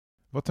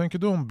Vad tänker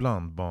du om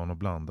blandbarn och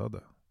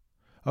blandade?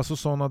 Alltså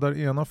sådana där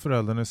ena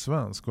föräldern är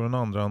svensk och den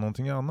andra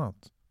någonting annat.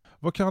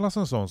 Vad kallas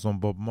en sån som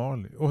Bob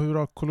Marley? Och hur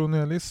har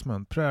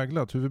kolonialismen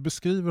präglat hur vi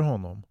beskriver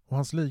honom och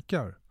hans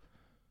likar?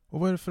 Och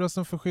vad är det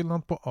förresten för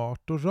skillnad på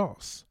art och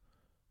ras?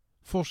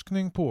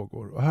 Forskning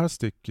pågår och här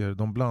sticker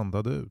de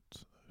blandade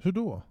ut. Hur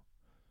då?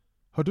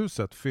 Har du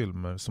sett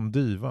filmer som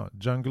Diva,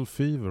 Jungle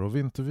Fever och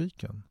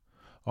Vinterviken?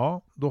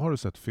 Ja, då har du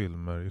sett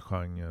filmer i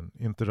genren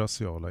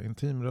interraciala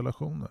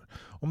intimrelationer.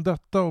 Om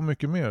detta och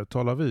mycket mer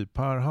talar vi,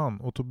 Per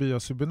Han och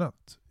Tobias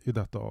Hübinette, i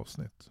detta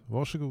avsnitt.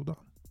 Varsågoda.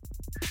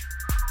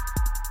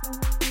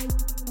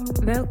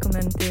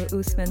 Välkommen till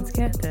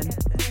Osvenskheten.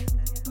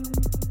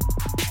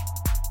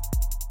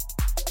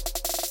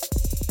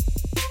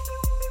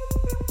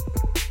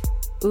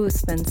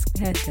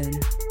 Osvenskheten.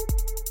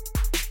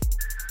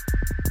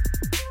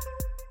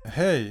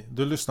 Hej,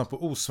 du lyssnar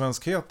på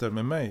Osvenskheter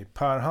med mig,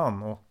 Per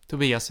Han och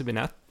Tobias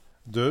Hübinette.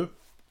 Du,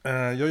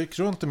 jag gick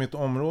runt i mitt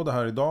område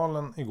här i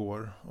dalen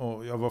igår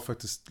och jag var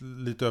faktiskt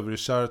lite över i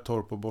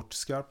Kärrtorp och bort till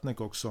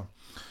Skarpnäck också.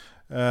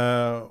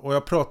 Och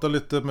jag pratade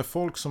lite med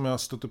folk som jag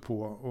stötte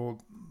på och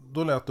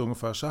då lät det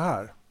ungefär så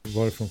här.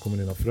 Varifrån kommer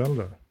dina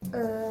föräldrar?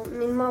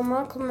 Min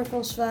mamma kommer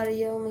från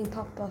Sverige och min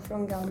pappa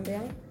från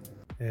Gambia.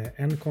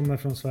 En kommer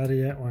från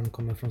Sverige och en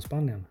kommer från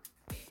Spanien.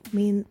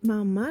 Min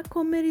mamma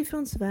kommer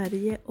ifrån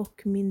Sverige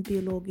och min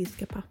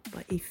biologiska pappa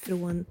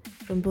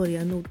från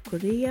början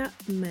Nordkorea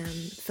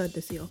men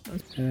föddes i Japan.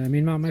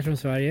 Min mamma är från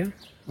Sverige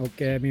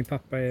och min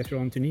pappa är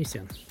från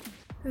Tunisien.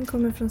 Han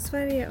kommer från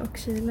Sverige och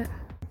Chile.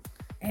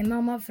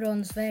 Mamma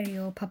från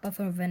Sverige och pappa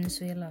från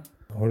Venezuela.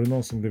 Har du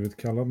någon som blivit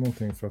kallad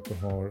någonting för att du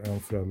har en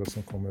förälder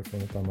som kommer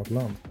från ett annat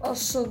land?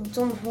 Alltså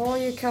de har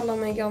ju kallat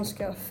mig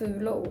ganska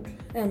fula ord.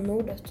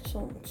 N-ordet och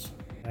sånt.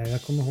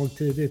 Jag kommer ihåg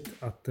tidigt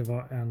att det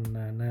var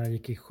när jag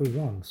gick i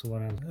 7:an så var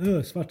det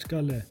en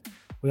svartskalle.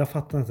 Och jag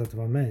fattade inte att det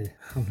var mig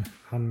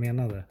han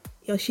menade.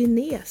 Ja,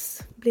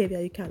 kines blev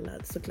jag ju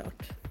kallad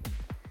såklart.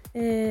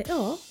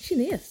 Ja,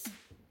 kines.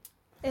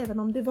 Även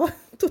om det var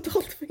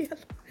totalt fel.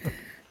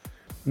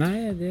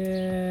 Nej,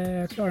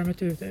 jag klarar mig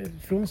inte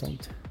från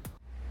sånt.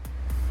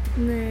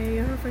 Nej,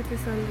 jag har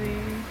faktiskt aldrig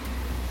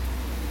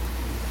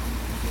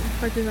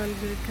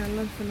blivit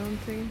kallad för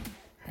någonting.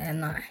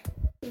 Nej.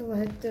 Vad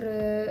heter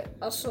det?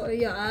 Alltså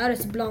jag är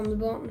ett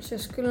blandbarn så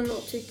jag skulle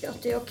nog tycka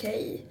att det är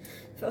okej.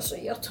 För alltså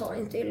jag tar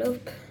inte illa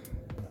upp.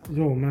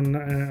 Jo, men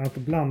att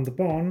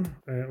blandbarn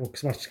och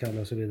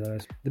svartskalle och så vidare.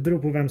 Det beror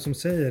på vem som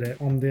säger det.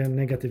 Om det är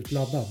negativt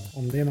laddat.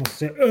 Om det är någon som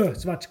säger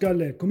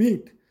svartskalle, kom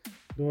hit!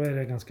 Då är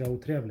det ganska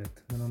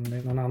otrevligt. Men om det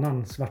är någon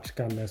annan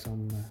svartskalle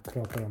som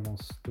pratar om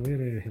oss, då är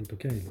det ju helt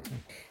okej. Liksom.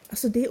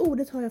 Alltså det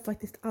ordet har jag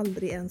faktiskt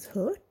aldrig ens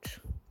hört.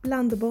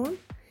 Blandbarn.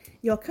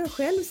 Jag kan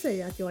själv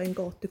säga att jag är en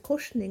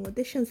gatukorsning och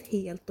det känns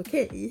helt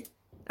okej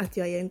att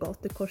jag är en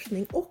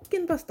gatukorsning och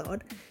en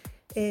bastard.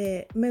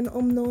 Men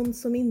om någon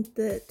som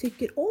inte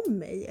tycker om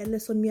mig eller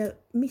som jag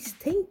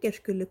misstänker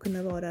skulle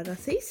kunna vara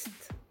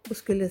rasist och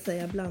skulle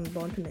säga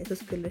blandbarn till mig så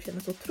skulle det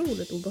kännas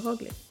otroligt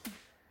obehagligt.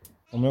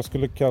 Om jag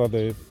skulle kalla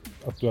dig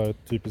att du är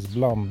ett typiskt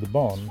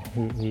blandbarn,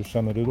 hur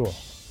känner du då?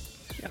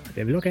 Ja,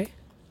 det är väl okej.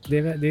 Det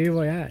är ju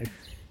vad jag är.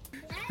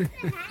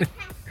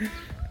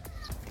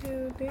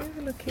 Jo, det är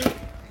väl okej.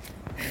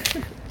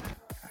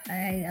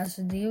 Nej,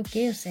 alltså det är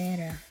okej att säga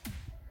det.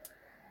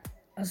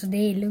 Alltså det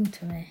är lugnt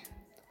för mig.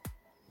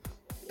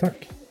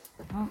 Tack.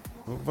 Ja.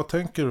 Vad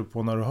tänker du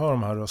på när du hör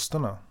de här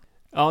rösterna?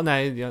 Ja,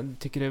 nej, jag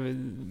tycker det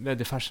är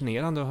väldigt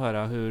fascinerande att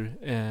höra hur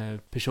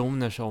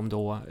personer som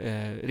då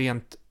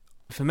rent,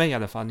 för mig i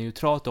alla fall,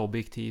 neutralt och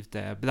objektivt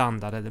är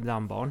blandade eller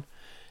blandbarn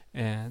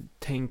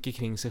tänker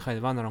kring sig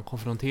själva när de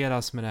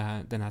konfronteras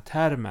med den här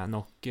termen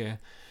och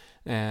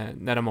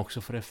när de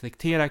också får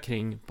reflektera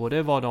kring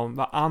både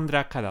vad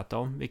andra kallat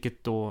dem,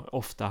 vilket då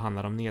ofta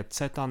handlar om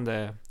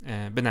nedsättande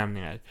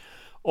benämningar,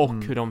 och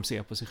hur de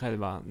ser på sig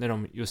själva när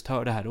de just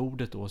hör det här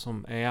ordet då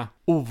som är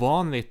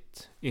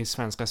ovanligt i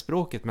svenska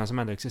språket men som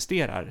ändå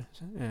existerar.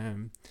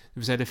 Det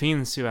vill säga det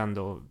finns ju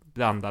ändå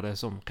blandade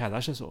som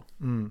kallar sig så.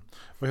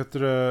 Vad heter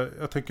det?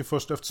 Jag tänker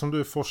först, eftersom du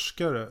är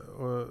forskare,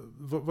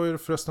 vad är det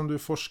förresten du är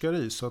forskare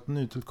i så att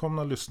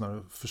nytillkomna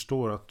lyssnare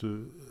förstår att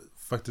du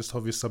faktiskt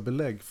har vissa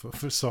belägg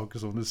för saker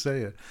som du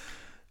säger?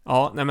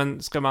 Ja, nej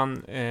men ska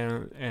man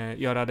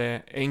göra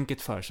det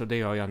enkelt för så det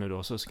gör jag nu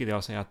då, så skulle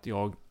jag säga att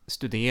jag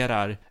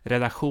studerar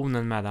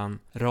relationen mellan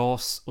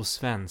ras och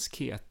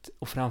svenskhet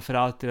och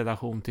framförallt i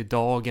relation till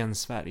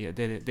dagens Sverige.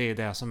 Det är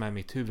det som är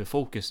mitt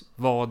huvudfokus.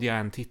 Vad jag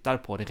än tittar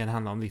på, det kan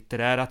handla om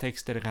litterära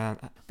texter, det kan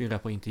bygga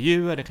på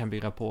intervjuer, det kan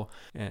bygga på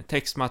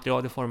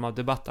textmaterial i form av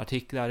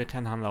debattartiklar, det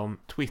kan handla om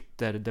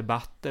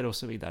Twitter-debatter och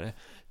så vidare.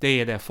 Det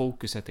är det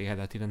fokuset jag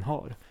hela tiden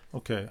har.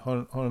 Okej,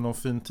 har du någon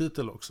fin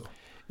titel också?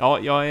 Ja,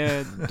 jag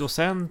är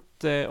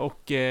docent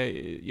och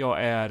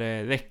jag är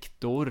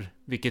rektor,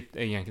 vilket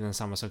är egentligen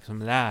samma sak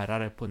som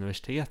lärare på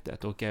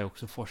universitetet, och jag är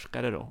också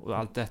forskare då. Och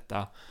allt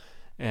detta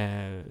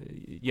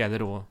gäller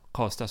då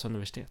Karlstads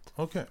universitet.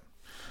 Okej.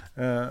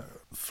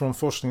 Från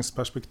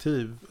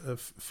forskningsperspektiv,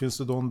 finns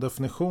det då en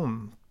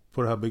definition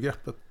på det här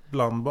begreppet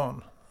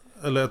blandbarn?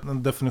 Eller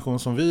en definition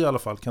som vi i alla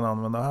fall kan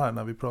använda här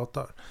när vi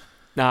pratar.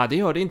 Nej, det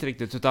gör det inte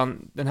riktigt,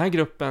 utan den här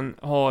gruppen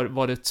har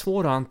varit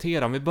svår att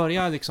hantera. Om vi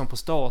börjar liksom på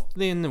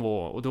statlig nivå,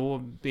 och då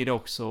blir det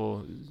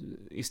också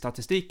i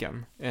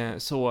statistiken,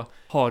 så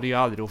har det ju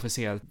aldrig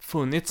officiellt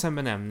funnits en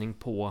benämning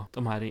på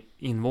de här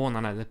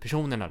invånarna eller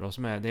personerna då,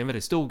 det är en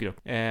väldigt stor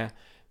grupp.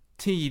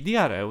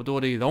 Tidigare, och då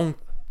är det ju långt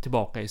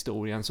tillbaka i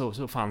historien,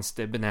 så fanns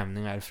det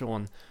benämningar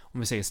från, om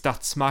vi säger,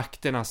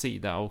 statsmakternas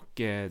sida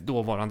och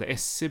dåvarande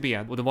SCB,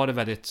 och då var det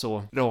väldigt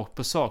så rakt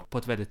på sak, på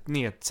ett väldigt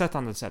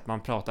nedsättande sätt.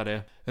 Man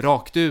pratade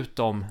rakt ut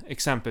om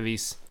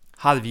exempelvis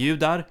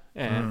halvjudar,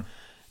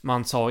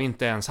 man sa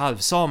inte ens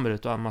halvsamer,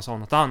 utan man sa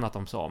något annat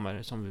om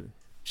samer som vi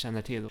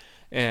känner till.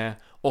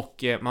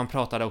 Och man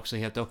pratade också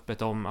helt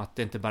öppet om att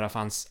det inte bara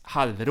fanns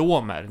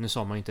halvromer, nu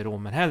sa man inte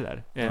romer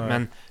heller,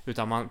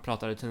 utan man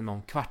pratade till och med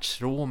om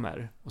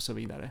kvartsromer och så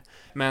vidare.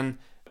 Men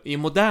i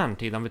modern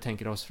tid, om vi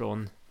tänker oss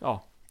från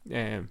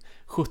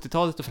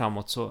 70-talet och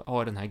framåt, så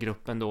har den här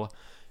gruppen då,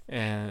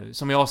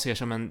 som jag ser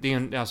som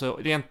alltså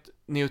rent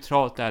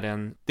neutralt är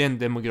det en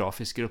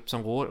demografisk grupp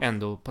som går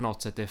ändå på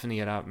något sätt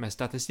definiera med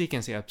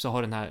statistikens hjälp, så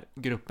har den här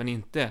gruppen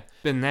inte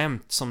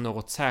benämnt som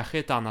något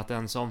särskilt annat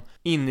än som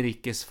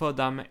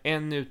inrikesfödda med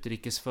en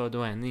utrikesfödd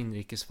och en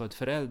inrikesfödd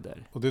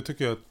förälder. Och det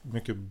tycker jag är ett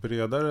mycket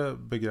bredare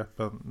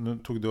begrepp. Nu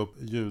tog du upp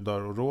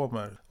judar och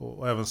romer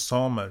och även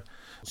samer,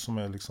 som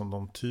är liksom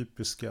de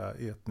typiska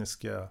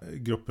etniska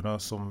grupperna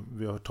som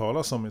vi har hört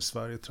talas om i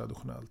Sverige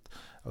traditionellt.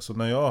 Alltså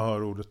när jag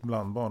hör ordet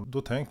blandbarn,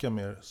 då tänker jag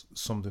mer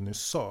som du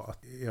nyss sa,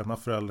 att ena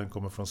föräldern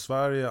kommer från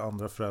Sverige,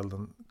 andra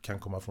föräldern kan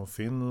komma från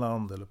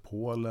Finland eller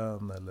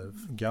Polen eller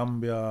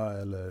Gambia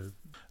eller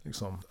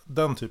liksom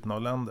den typen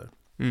av länder.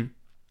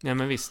 Ja,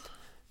 men visst.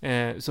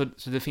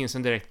 Så det finns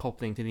en direkt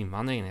koppling till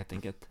invandringen helt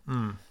enkelt.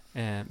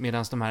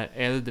 Medan de här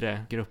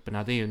äldre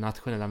grupperna, det är ju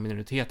nationella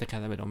minoriteter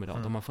kallar vi dem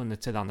idag. De har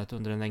funnits i landet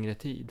under en längre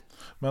tid.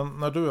 Men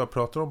när du och jag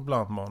pratar om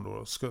blandbarn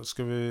då,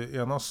 ska vi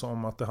enas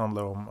om att det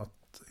handlar om att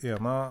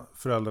ena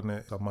föräldern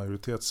är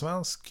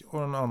majoritetssvensk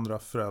och den andra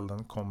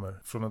föräldern kommer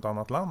från ett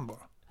annat land bara?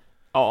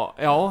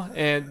 Ja,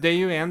 det är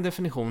ju en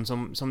definition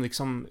som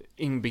liksom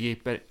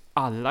inbegriper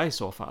alla i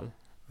så fall.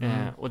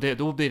 Och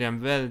då blir det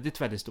en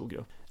väldigt, väldigt stor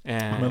grupp.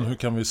 Men hur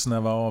kan vi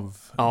snäva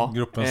av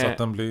gruppen så att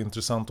den blir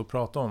intressant att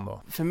prata om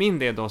då? För min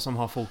del då, som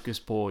har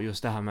fokus på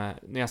just det här med,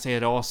 när jag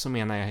säger ras så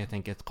menar jag helt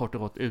enkelt kort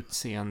och gott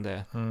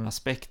utseende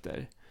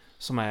aspekter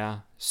som är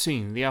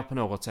synliga på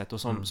något sätt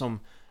och som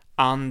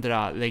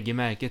andra lägger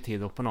märke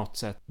till och på något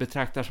sätt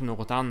betraktar som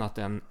något annat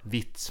än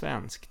vitt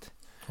svenskt.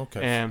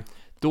 Okay.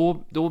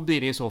 Då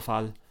blir det i så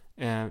fall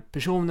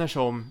personer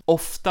som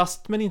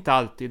oftast men inte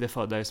alltid är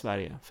födda i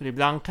Sverige. För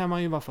ibland kan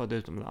man ju vara född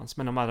utomlands,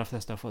 men de allra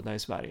flesta är födda i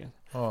Sverige.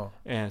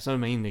 Så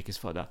de är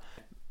inrikesfödda.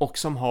 Och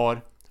som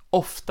har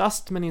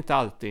oftast men inte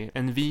alltid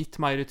en vit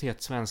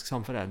majoritet svensk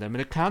som förälder. Men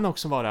det kan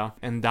också vara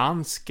en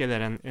dansk eller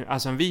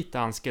en vit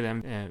dansk eller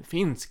en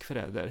finsk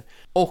förälder.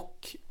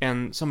 Och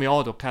en, som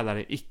jag då kallar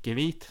det,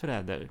 icke-vit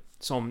förälder.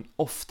 Som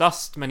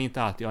oftast men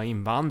inte alltid har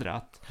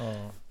invandrat.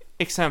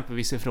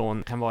 Exempelvis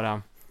ifrån, kan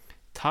vara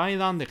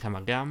Thailand, det kan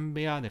vara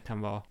Gambia, det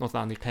kan vara något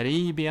land i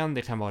Karibien,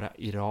 det kan vara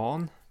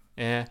Iran.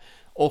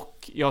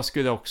 Och jag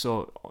skulle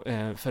också,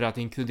 för att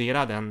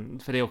inkludera den,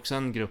 för det är också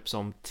en grupp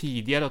som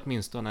tidigare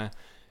åtminstone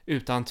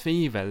utan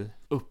tvivel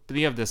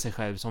upplevde sig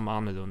själv som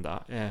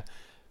annorlunda.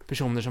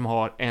 Personer som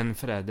har en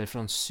förälder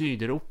från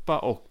Sydeuropa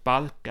och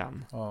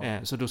Balkan.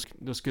 Så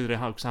då skulle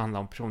det också handla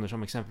om personer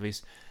som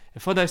exempelvis är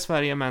födda i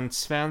Sverige med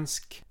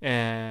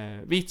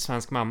en vit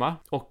svensk mamma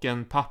och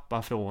en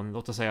pappa från,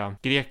 låt oss säga,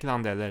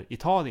 Grekland eller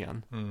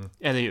Italien.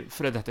 Eller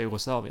före detta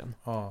Jugoslavien.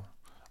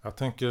 Jag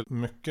tänker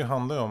mycket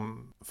handlar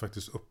om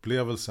faktiskt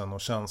upplevelsen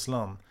och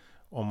känslan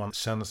om man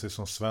känner sig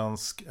som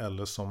svensk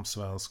eller som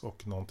svensk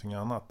och någonting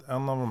annat.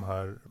 En av de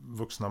här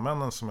vuxna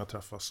männen som jag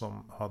träffade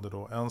som hade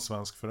då en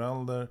svensk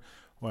förälder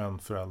och en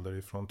förälder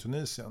ifrån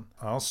Tunisien.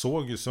 Han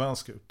såg ju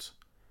svensk ut.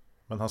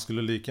 Men han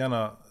skulle lika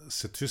gärna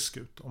se tysk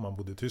ut om han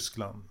bodde i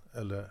Tyskland.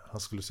 Eller han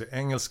skulle se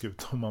engelsk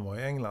ut om han var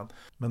i England.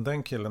 Men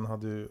den killen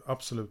hade ju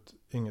absolut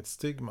inget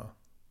stigma.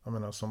 Jag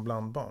menar som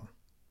blandbarn.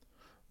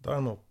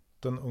 Däremot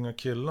den unga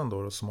killen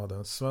då som hade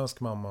en svensk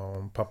mamma och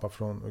en pappa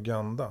från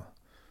Uganda.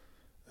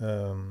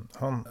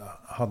 Han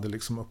hade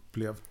liksom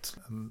upplevt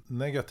en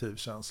negativ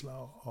känsla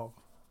av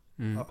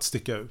att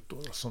sticka ut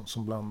då,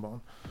 som blandbarn.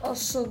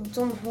 Alltså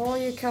de har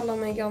ju kallat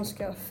mig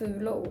ganska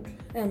fula ord.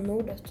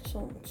 N-ordet och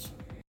sånt.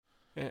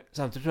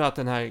 Samtidigt tror jag att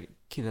den här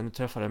killen du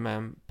träffade med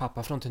en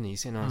pappa från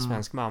Tunisien och en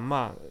svensk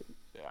mamma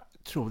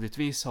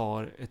troligtvis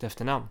har ett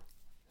efternamn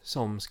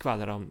som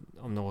skvallrar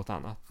om något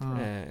annat.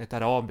 Ett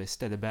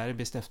arabiskt eller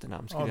berbiskt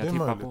efternamn skulle jag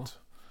tippa på.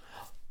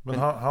 Men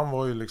han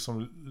var ju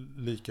liksom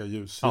lika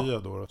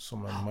ljushyad då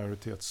som en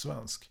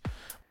majoritetssvensk.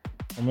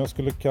 Om jag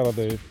skulle kalla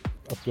dig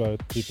att du är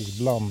ett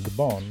typiskt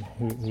blandbarn,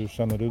 hur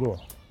känner du då?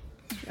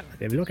 Ja,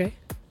 det är väl okej.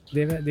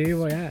 Det är ju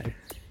vad jag är.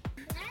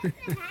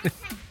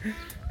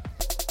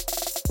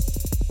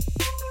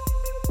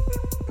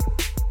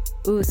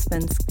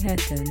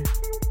 Osvenskheten.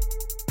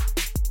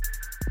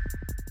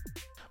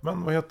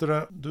 Men vad heter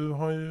det? Du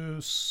har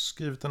ju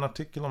skrivit en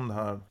artikel om det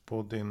här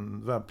på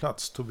din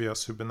webbplats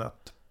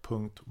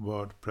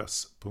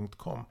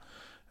tobiashübinette.wordpress.com.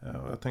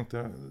 Jag tänkte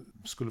jag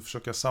skulle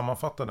försöka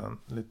sammanfatta den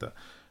lite.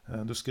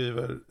 Du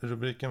skriver,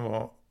 rubriken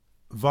var: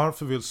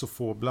 varför vill så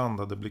få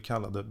blandade bli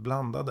kallade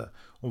blandade?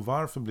 Och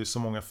varför blir så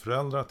många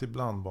föräldrar till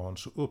blandbarn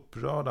så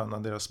upprörda när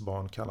deras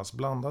barn kallas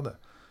blandade?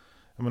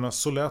 Jag menar,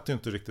 så lät det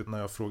inte riktigt när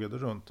jag frågade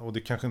runt. Och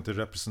det kanske inte är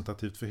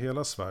representativt för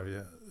hela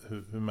Sverige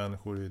hur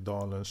människor i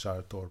Dalen,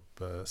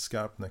 Kärrtorp,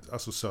 Skarpnäck,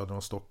 alltså söder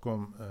om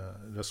Stockholm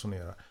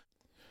resonerar.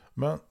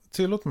 Men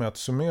tillåt mig att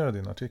summera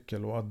din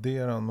artikel och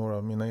addera några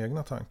av mina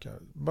egna tankar.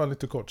 Bara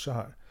lite kort så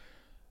här.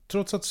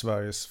 Trots att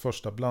Sveriges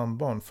första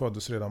blandbarn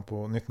föddes redan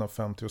på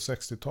 1950- och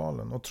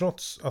 60-talen och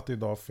trots att det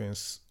idag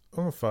finns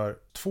ungefär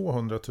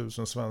 200 000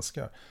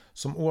 svenskar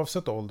som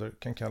oavsett ålder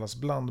kan kallas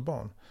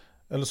blandbarn,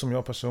 eller som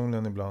jag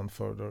personligen ibland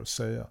föredrar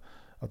säga,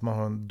 att man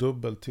har en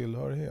dubbel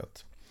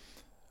tillhörighet.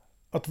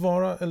 Att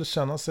vara eller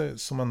känna sig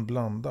som en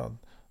blandad,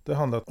 det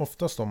handlar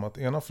oftast om att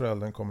ena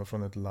föräldern kommer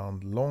från ett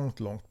land långt,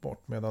 långt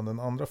bort medan den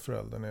andra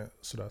föräldern är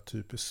sådär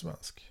typiskt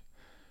svensk.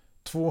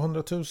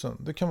 200 000,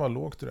 det kan vara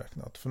lågt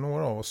räknat, för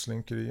några av oss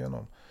slinker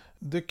igenom.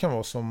 Det kan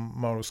vara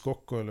som Mauro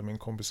Scocco eller min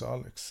kompis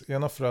Alex.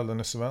 Ena föräldern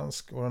är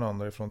svensk och den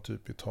andra är från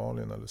typ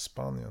Italien eller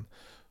Spanien.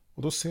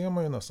 Och då ser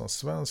man ju nästan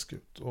svensk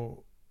ut.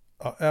 Och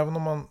ja, även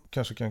om man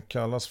kanske kan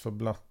kallas för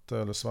blatte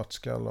eller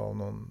svartskalla av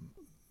någon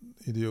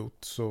idiot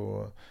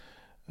så...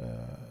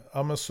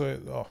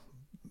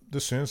 det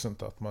syns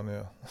inte att man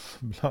är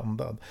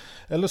blandad.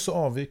 Eller så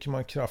avviker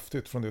man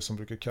kraftigt från det som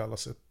brukar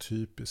kallas ett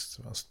typiskt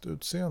svenskt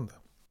utseende.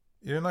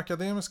 I den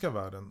akademiska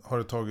världen har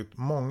det tagit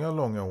många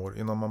långa år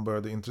innan man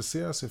började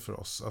intressera sig för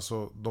oss,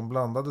 alltså de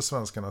blandade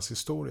svenskarnas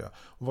historia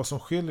och vad som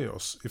skiljer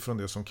oss ifrån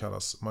det som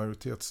kallas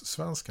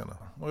majoritetssvenskarna.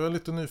 Och jag är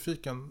lite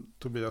nyfiken,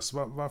 Tobias,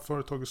 varför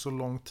har det tagit så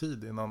lång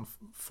tid innan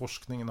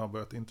forskningen har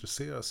börjat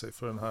intressera sig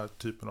för den här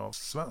typen av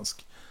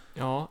svensk?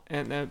 Ja,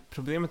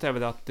 problemet är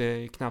väl att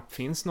det knappt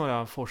finns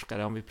några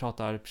forskare, om vi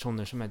pratar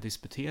personer som är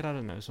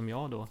disputerade nu, som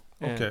jag då,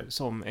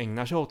 som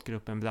ägnar sig åt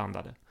gruppen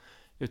blandade.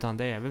 Utan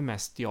det är väl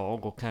mest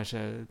jag och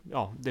kanske,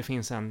 ja, det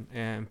finns en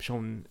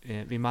person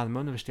vid Malmö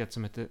universitet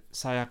som heter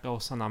Sayaka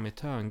Osanami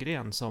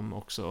Törngren som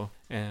också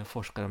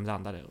forskar om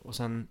blandade. Och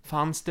sen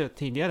fanns det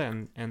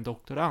tidigare en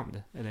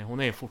doktorand, eller hon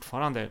är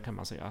fortfarande kan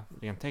man säga,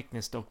 rent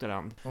tekniskt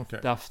doktorand,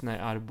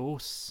 Daphne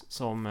Arbus,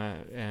 som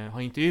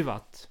har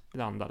intervjuat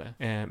blandade.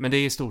 Men det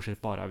är i stort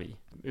sett bara vi,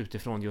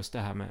 utifrån just det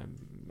här med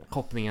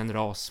kopplingen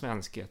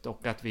ras-svenskhet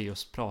och att vi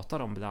just pratar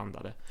om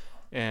blandade.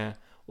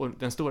 Och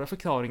den stora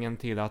förklaringen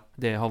till att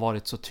det har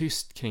varit så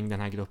tyst kring den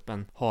här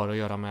gruppen har att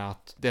göra med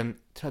att den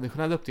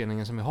traditionella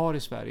uppdelningen som vi har i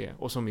Sverige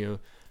och som ju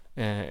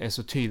är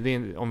så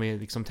tydlig om vi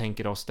liksom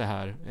tänker oss det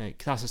här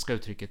klassiska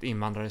uttrycket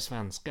invandrare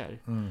svenskar.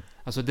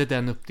 Alltså det är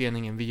den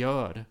uppdelningen vi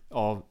gör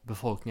av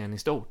befolkningen i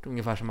stort.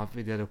 Ungefär som att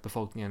vi delar upp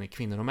befolkningen i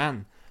kvinnor och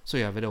män, så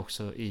gör vi det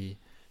också i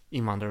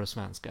invandrare och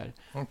svenskar.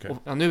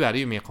 Och nu är det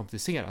ju mer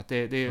komplicerat.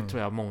 Det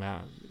tror jag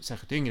många,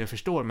 särskilt yngre,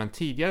 förstår. Men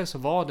tidigare så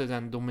var det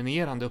den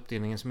dominerande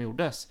uppdelningen som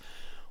gjordes.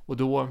 Och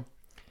då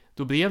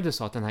blev det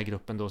så att den här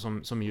gruppen då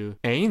som ju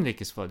är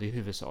inrikesfödd i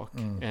huvudsak,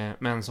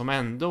 men som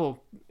ändå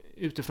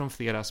utifrån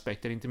flera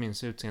aspekter, inte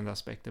minst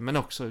utseendeaspekter, men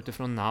också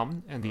utifrån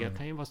namn. En del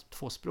kan ju vara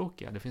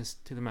tvåspråkiga. Det finns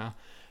till och med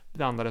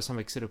blandade som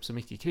växer upp som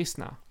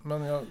icke-kristna.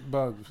 Men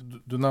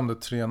du nämnde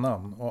 3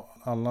 namn och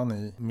alla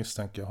ni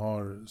misstänker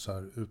har så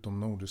här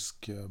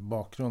utomnordisk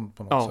bakgrund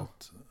på något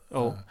sätt.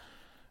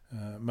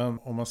 Men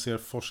om man ser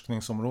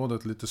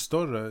forskningsområdet lite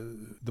större,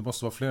 det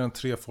måste vara fler än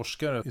 3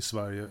 forskare i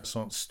Sverige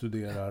som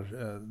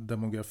studerar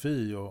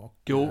demografi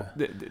och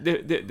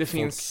det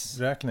finns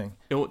folkräkning.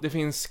 Jo, det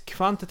finns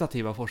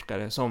kvantitativa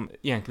forskare som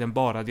egentligen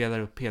bara delar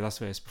upp hela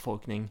Sveriges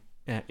befolkning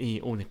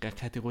i olika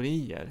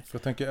kategorier. För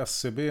jag tänker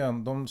SCB,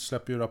 de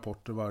släpper ju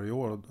rapporter varje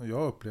år och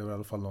jag upplever i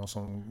alla fall de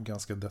som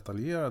ganska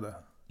detaljerade.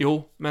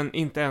 Jo, men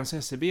inte ens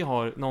SCB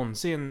har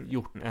någonsin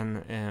gjort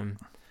en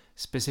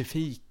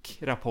specifik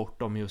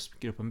rapport om just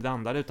gruppen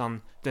blandade,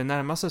 utan det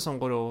närmaste som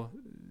går att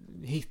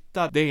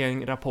hitta, det är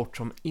en rapport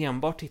som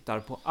enbart tittar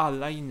på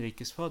alla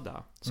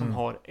inrikesfödda som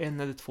har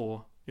 1 eller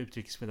 2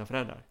 utrikesfödda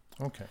föräldrar.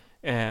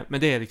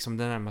 Men det är liksom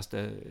det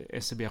närmaste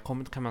SCB har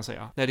kommit, kan man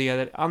säga. När det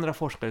gäller andra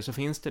forskare så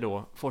finns det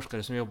då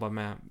forskare som jobbar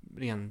med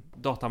ren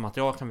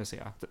datamaterial, kan vi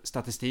säga,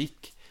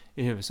 statistik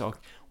i huvudsak,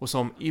 och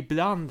som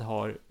ibland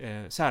har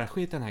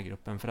särskilt den här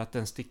gruppen för att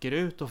den sticker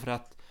ut och för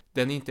att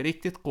den inte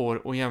riktigt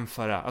går att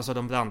jämföra, alltså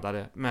de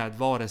blandade, med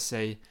vare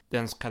sig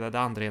den så kallade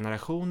andra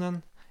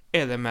generationen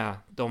eller med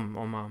de,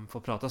 om man får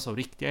prata så,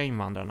 riktiga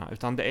invandrarna,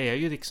 utan det är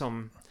ju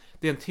liksom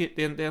det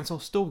är en så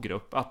stor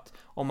grupp att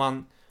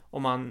om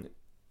man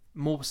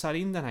mosar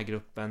in den här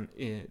gruppen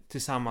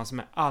tillsammans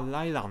med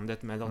alla i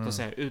landet med, låt oss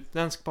säga,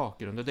 utländsk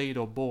bakgrund, och det är ju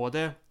då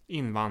både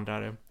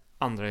invandrare,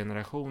 andra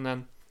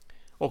generationen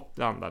och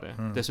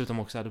blandade, dessutom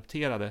också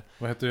adopterade.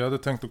 Vad heter det? Jag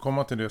hade tänkt att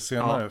komma till det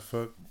senare,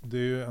 för det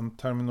är ju en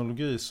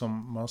terminologi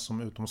som man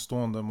som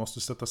utomstående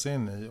måste sätta sig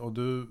in i, och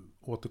du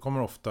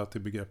återkommer ofta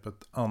till begreppet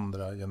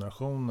andra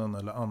generationen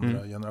eller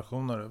andra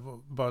generationer.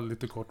 Bara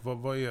lite kort,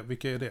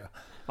 vilka är det?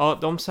 Ja,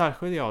 de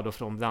särskiljer jag då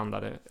från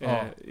blandade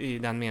i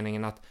den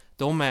meningen att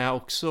de är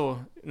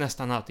också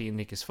nästan alltid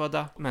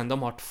inrikesfödda, men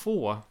de har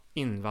 2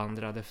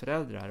 invandrade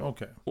föräldrar.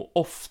 Okay. Och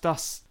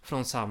oftast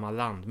från samma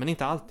land, men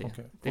inte alltid.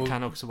 Okay. Det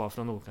kan också vara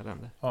från olika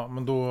länder. Ja,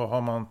 men då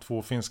har man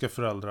 2 finska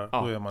föräldrar,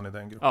 då är man i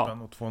den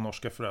gruppen. Och 2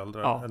 norska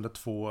föräldrar, eller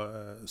 2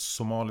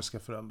 somaliska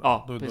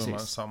föräldrar. Då är man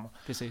samma.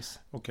 Precis.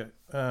 Okej.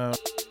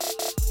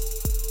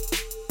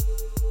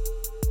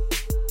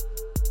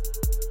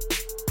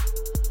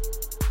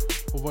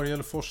 Och vad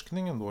gäller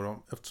forskningen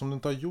då, eftersom det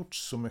inte har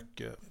gjorts så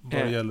mycket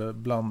vad gäller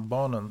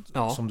blandbarnen,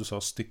 som du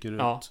sa, sticker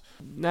ut.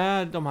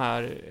 När de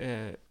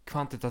här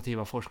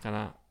kvantitativa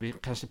forskarna, vi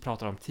kanske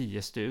pratar om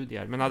 10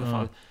 studier, men i alla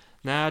fall,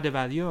 när det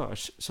väl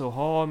görs så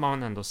har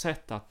man ändå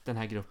sett att den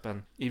här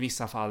gruppen i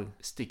vissa fall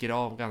sticker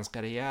av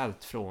ganska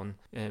rejält från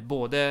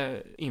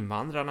både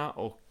invandrarna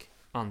och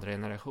andra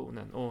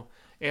generationen. Och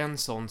en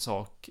sån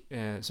sak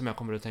som jag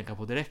kommer att tänka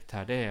på direkt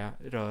här, det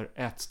rör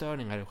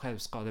ätstörningar och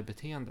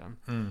självskadebeteenden.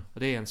 Och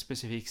det är en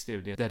specifik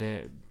studie där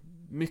det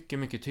mycket,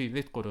 mycket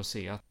tydligt går att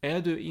se att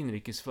är du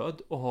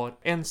inrikesfödd och har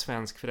en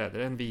svensk förälder,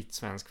 en vit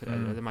svensk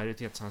förälder eller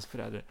majoritetssvensk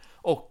förälder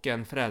och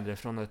en förälder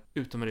från ett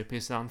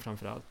utomeuropeiskt land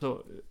framförallt,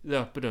 så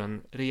löper du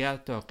en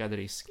rejält ökad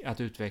risk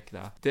att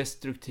utveckla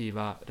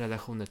destruktiva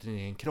relationer till din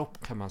egen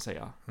kropp, kan man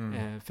säga.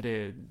 För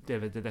det är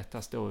väl det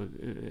lättaste att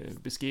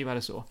beskriva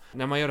det så.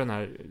 När man gör den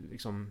här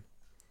liksom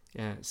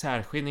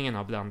särskiljningen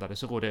av blandade,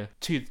 så går det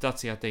tydligt att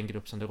se att det är en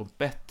grupp som det går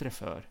bättre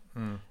för.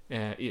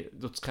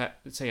 Låt ska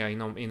säga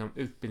inom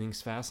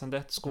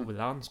utbildningsväsendet,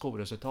 skolan,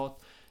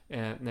 skolresultat,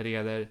 när det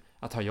gäller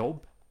att ha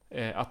jobb,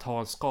 att ha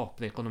en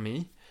skaplig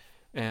ekonomi.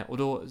 Och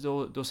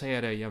då säger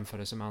jag det i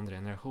jämförelse med andra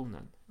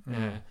generationen.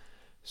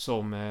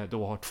 Som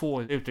då har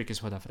 2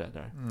 utrikesfödda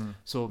föräldrar.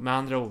 Så med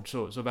andra ord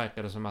så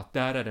verkar det som att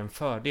där är det en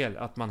fördel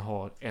att man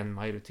har en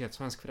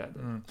majoritetssvensk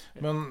förälder.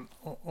 Men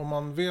om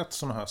man vet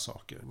sådana här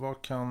saker,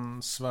 vad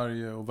kan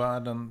Sverige och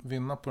världen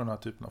vinna på den här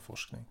typen av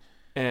forskning?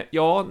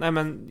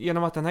 Men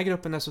genom att den här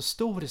gruppen är så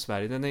stor i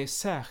Sverige, den är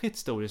särskilt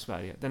stor i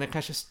Sverige, den är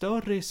kanske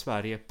större i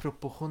Sverige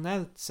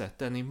proportionellt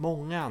sett än i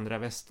många andra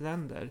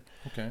västländer,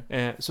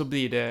 så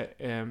blir det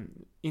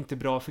inte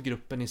bra för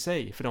gruppen i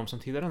sig, för de som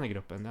tillhör den här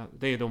gruppen.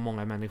 Det är då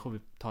många människor vi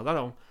talar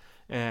om,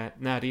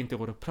 när det inte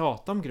går att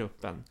prata om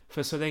gruppen.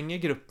 För så länge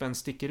gruppen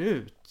sticker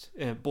ut,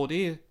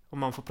 om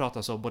man får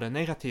prata så, både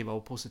negativa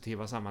och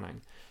positiva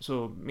sammanhang,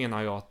 så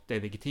menar jag att det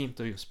är legitimt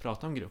att just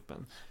prata om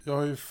gruppen. Jag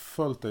har ju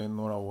följt dig i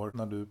några år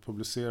när du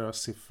publicerar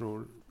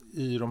siffror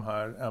i de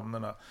här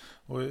ämnena,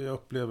 och jag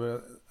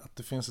upplever att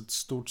det finns ett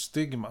stort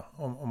stigma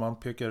om man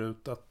pekar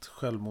ut att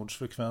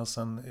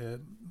självmordsfrekvensen är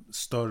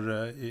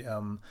större i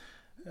en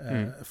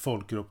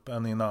folkgrupp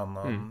än i en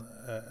annan,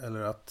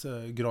 eller att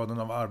graden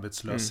av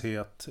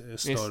arbetslöshet är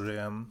större i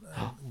en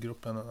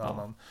grupp än en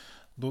annan.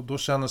 Då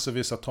känner sig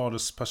vissa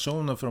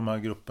talespersoner för de här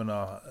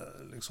grupperna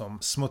liksom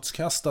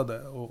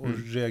smutskastade och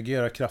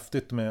reagerar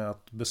kraftigt med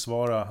att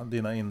besvara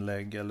dina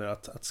inlägg eller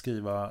att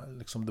skriva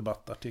liksom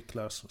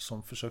debattartiklar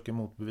som försöker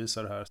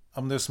motbevisa det här.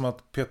 Det är som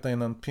att peta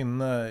in en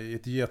pinne i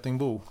ett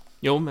getingbo.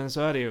 Jo, men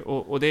så är det ju.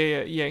 Och det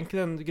är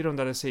egentligen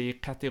grundade sig i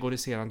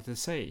kategoriserandet i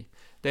sig.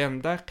 Det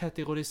enda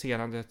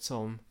kategoriserandet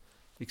som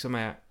liksom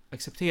är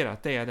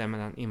accepterat, det är det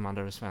mellan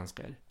invandrare och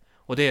svenskar.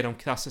 Och det är de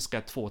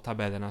klassiska 2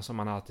 tabellerna som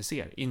man alltid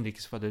ser.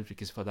 Inrikesfödda och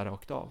utrikesfödda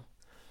rakt av.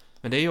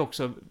 Men det är ju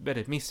också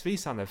väldigt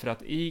missvisande, för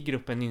att i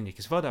gruppen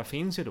inrikesfödda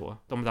finns ju då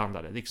de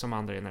blandade, liksom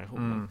andra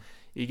generationen.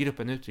 I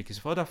gruppen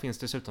utrikesfödda finns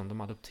dessutom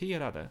de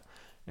adopterade.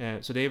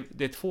 Så det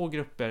är 2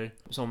 grupper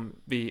som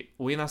vi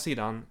å ena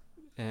sidan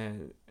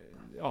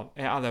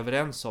är alla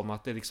överens om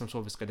att det är liksom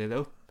så vi ska dela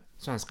upp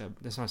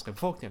den svenska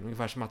befolkningen.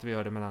 Ungefär som att vi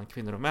gör det mellan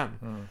kvinnor och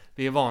män.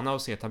 Vi är vana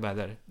att se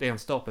tabeller. Det är en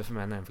stapel för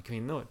män och en för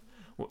kvinnor.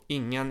 Och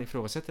ingen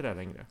ifrågasätter det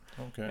längre.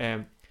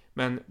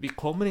 Men vi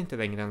kommer inte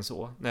längre än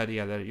så när det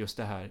gäller just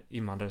det här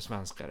invandrare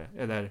svenskare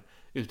eller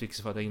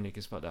utrikesfödda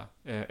inrikesfödda,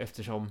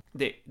 eftersom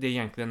det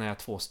egentligen är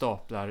 2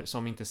 staplar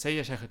som inte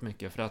säger särskilt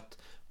mycket, för att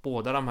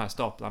båda de här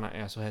staplarna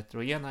är så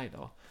heterogena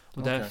idag.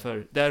 Och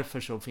därför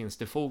så finns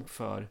det fog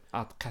för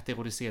att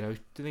kategorisera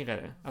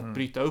ytterligare, att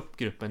bryta upp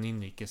gruppen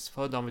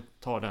inrikesfödda, om vi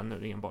tar den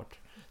nu enbart,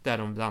 där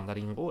de blandade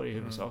ingår i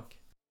huvudsak.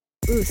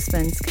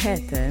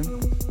 Osvenskheter.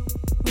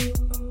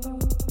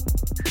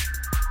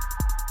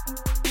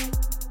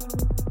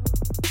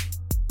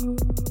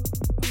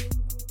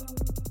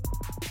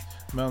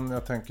 Men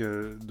jag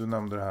tänker, du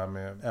nämnde det här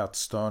med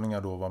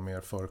ätstörningar då var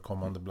mer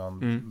förekommande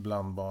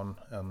bland barn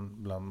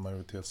än bland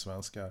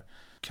majoritetssvenskar.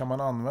 Kan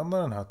man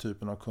använda den här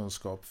typen av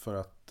kunskap för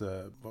att,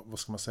 vad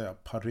ska man säga,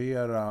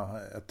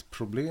 parera ett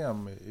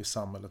problem i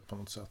samhället på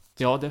något sätt?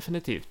 Ja,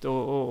 definitivt.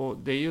 Och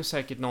det är ju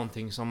säkert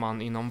någonting som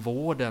man inom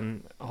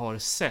vården har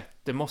sett.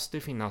 Det måste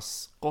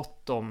finnas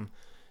gott om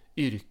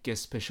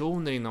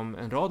yrkespersoner inom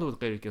en rad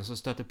olika yrken som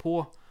stöter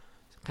på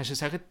kanske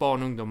särskilt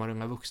barn, ungdomar och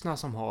unga vuxna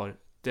som har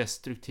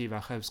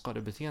destruktiva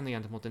självskadebeteenden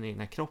gentemot den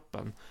egna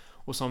kroppen,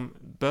 och som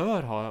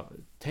bör ha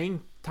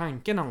tänkt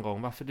tanken någon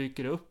gång, varför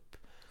dyker det upp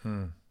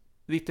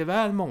lite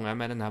väl många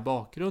med den här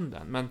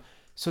bakgrunden. Men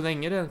så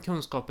länge den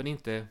kunskapen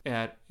inte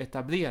är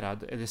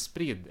etablerad eller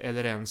spridd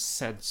eller ens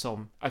sedd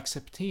som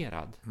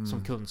accepterad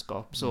som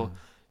kunskap, så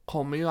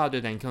kommer ju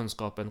aldrig den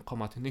kunskapen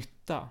komma till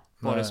nytta.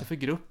 Vare sig för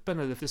gruppen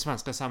eller för det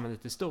svenska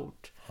samhället i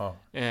stort. Ja.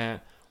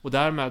 Och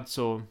därmed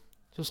så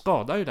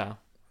skadar ju det.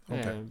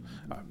 Okay.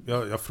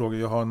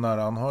 Jag har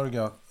nära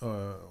anhöriga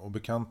och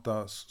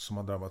bekanta som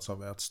har drabbats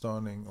av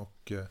ätstörning,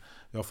 och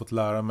jag har fått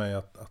lära mig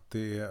att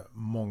det är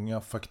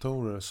många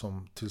faktorer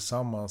som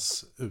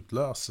tillsammans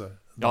utlöser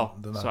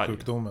den här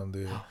sjukdomen. Det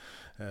är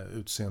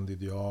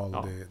utseendeideal,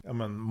 det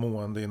är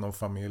mående inom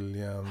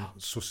familjen,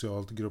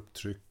 socialt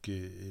grupptryck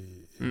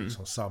i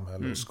liksom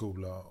samhälle och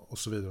skola och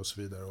så vidare och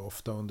så vidare. Och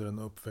ofta under en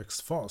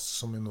uppväxtfas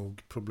som är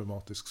nog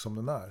problematisk som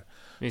den är.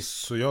 Visst.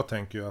 Så jag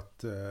tänker ju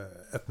att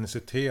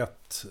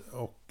etnicitet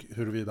och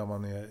huruvida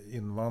man är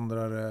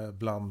invandrare,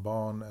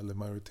 blandbarn eller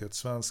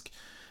majoritetssvensk,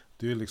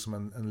 det är ju liksom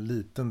en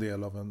liten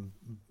del av en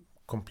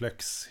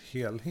komplex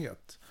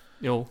helhet.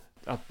 Jo,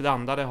 att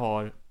blandade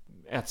har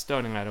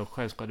ätstörningar och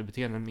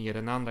självskadebeteenden mer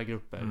än andra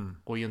grupper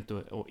går ju inte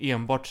att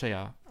enbart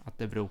säga att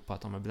det beror på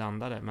att de är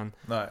blandade. Men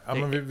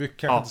men vi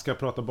kanske inte ska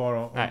prata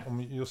bara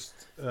om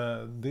just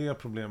det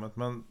problemet,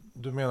 men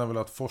du menar väl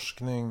att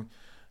forskning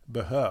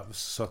behövs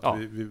så att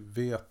vi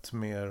vet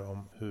mer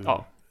om hur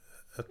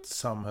ett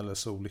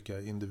samhälles olika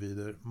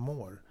individer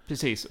mår.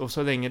 Precis, och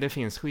så länge det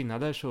finns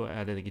skillnader så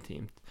är det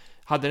legitimt.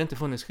 Hade det inte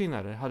funnits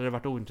skillnader hade det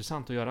varit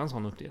ointressant att göra en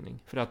sån uppdelning.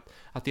 För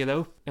att dela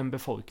upp en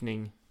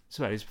befolkning,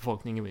 Sveriges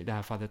befolkning i det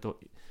här fallet då,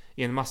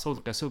 i en massa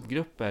olika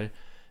subgrupper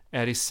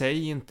är i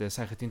sig inte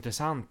särskilt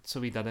intressant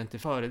såvida det inte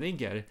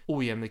föreligger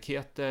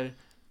ojämlikheter,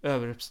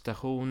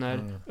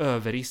 överrepresentationer,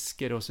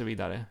 överrisker och så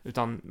vidare.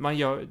 Utan man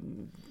gör,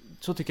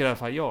 så tycker i alla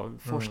fall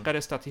jag,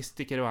 forskare,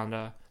 statistiker och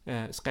andra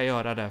ska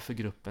göra det för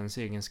gruppens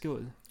egen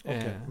skull.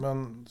 Okej,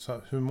 men så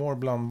här, hur mår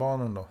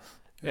blandbarnen då?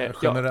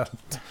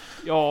 Generellt?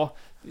 Ja,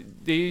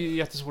 det är ju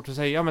jättesvårt att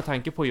säga med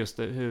tanke på just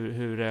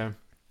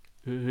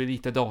hur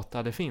lite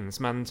data det finns.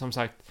 Men som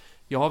sagt,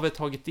 jag har väl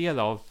tagit del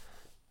av,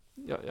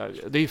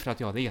 det är ju för att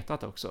jag har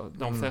letat också,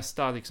 de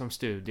flesta liksom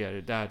studier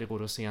där det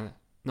går att se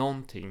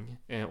någonting.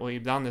 Och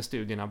ibland är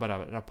studierna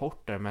bara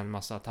rapporter med en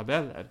massa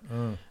tabeller.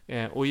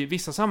 Och i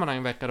vissa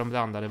sammanhang verkar de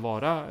blandade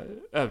vara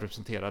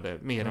överrepresenterade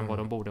mer än vad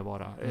de borde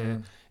vara.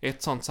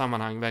 Ett sådant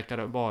sammanhang verkar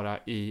vara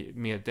i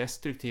mer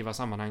destruktiva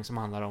sammanhang som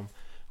handlar om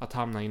att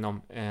hamna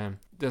inom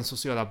den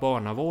sociala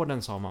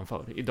barnavården, sa man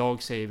förr.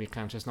 Idag säger vi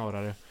kanske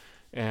snarare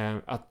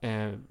att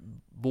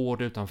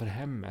vård utanför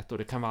hemmet, och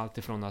det kan vara allt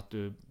ifrån att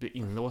du blir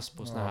inlåst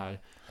på såna här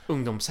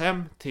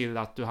ungdomshem till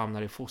att du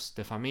hamnar i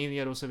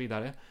fosterfamiljer och så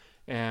vidare,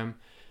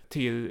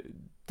 till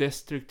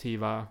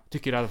destruktiva,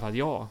 tycker i alla fall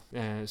jag,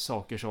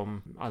 saker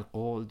som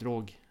alkohol,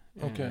 drog,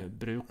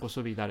 bruk och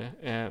så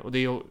vidare. Och det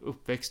är ju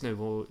uppväxt nu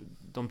och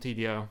de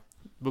tidiga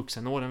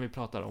vuxenåren vi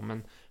pratar om,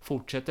 men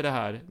fortsätter det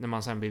här när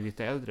man sen blir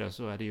lite äldre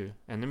så är det ju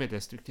ännu mer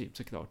destruktivt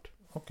såklart.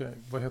 Okej,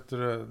 vad heter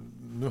det?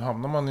 Nu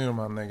hamnar man i de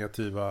här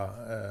negativa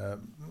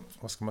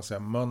vad ska man säga,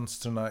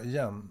 mönstren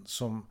igen,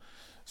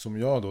 som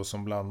jag då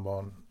som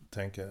blandbarn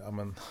tänker, ja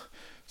men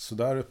så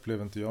där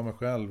upplever inte jag mig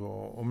själv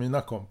och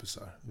mina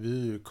kompisar.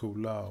 Vi är ju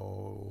coola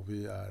och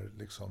vi är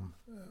liksom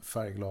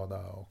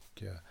färgglada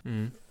och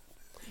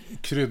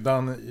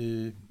kryddan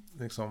i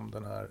liksom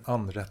den här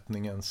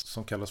anrättningen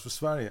som kallas för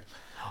Sverige.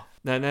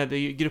 Nej, det är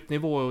ju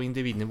gruppnivå och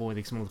individnivå är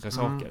liksom olika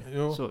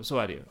saker. Så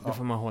är det ju. Det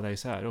får man hålla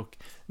isär. Och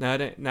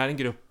när en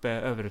grupp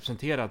är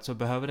överrepresenterad så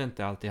behöver det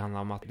inte alltid handla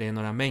om att det är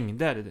några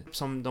mängder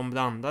som de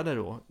blandade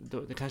då.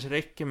 Det kanske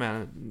räcker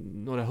med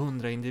några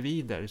 100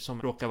 individer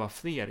som råkar vara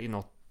fler i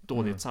något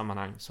dåligt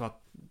sammanhang. Så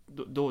att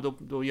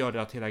då gör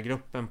det att hela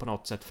gruppen på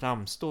något sätt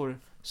framstår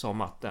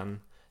som att den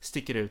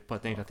sticker ut på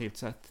ett negativt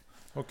sätt.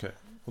 Okej.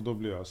 Och då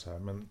blir jag så här,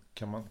 men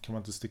kan man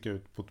inte sticka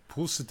ut på ett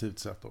positivt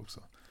sätt också?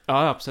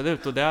 Ja,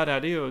 absolut. Och där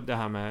är det ju det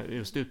här med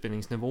just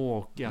utbildningsnivå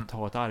och att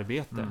ha ett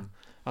arbete.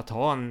 Att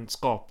ha en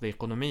skaplig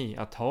ekonomi.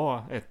 Att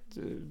ha ett,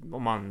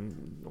 om man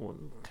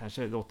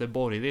kanske låter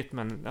borgerligt,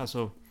 men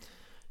alltså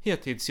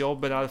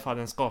heltidsjobb eller i alla fall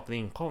en skaplig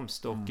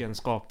inkomst och en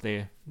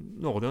skaplig,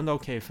 någorlunda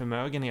okej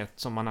förmögenhet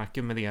som man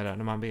ackumulerar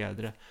när man blir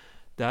äldre.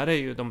 Där är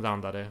ju de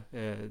blandade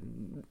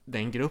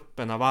den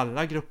gruppen av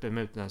alla grupper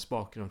med utländsk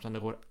bakgrund som det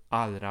går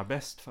allra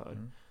bäst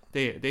för.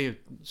 Det är ju,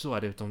 så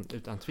är det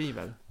utan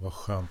tvivel. Vad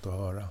skönt att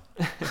höra.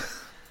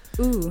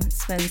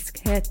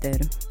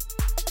 Svenskheter.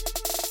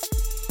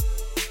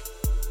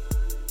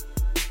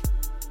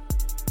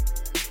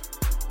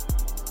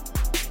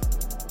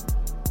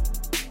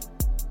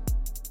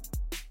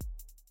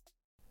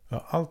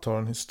 Ja, allt har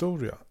en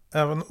historia,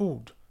 även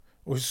ord.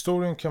 Och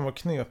historien kan vara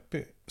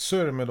knepig. Så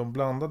är det med de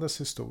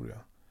blandades historia.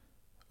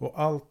 Och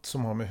allt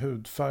som har med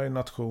hudfärg,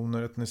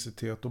 nationer,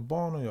 etnicitet och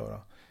barn att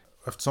göra.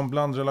 Eftersom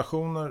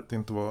blandrelationer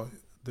inte var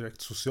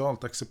direkt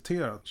socialt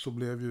accepterat så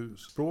blev ju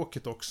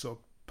språket också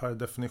per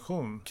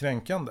definition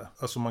kränkande.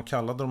 Alltså man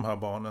kallade de här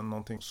barnen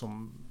någonting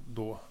som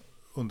då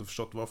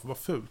underförstått var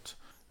fult.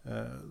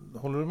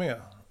 Håller du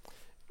med?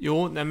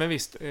 Jo, nej men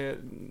visst.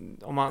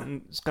 Om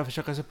man ska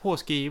försöka sig på att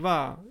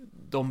skriva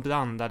de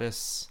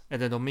blandades,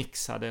 eller de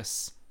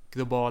mixades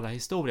globala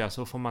historia,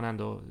 så får man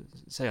ändå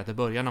säga att det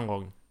börjar någon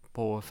gång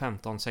på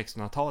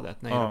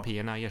 1500-1600-talet när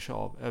européerna ger sig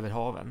av över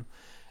haven.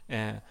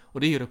 Och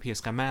det är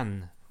europeiska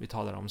män vi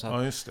talar om. Så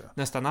att just det.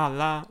 nästan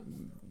alla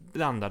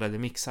blandade eller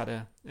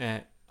mixade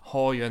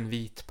har ju en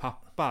vit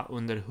pappa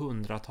under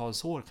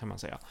hundratals år, kan man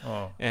säga.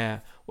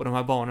 Och de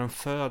här barnen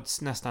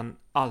föds nästan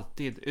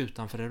alltid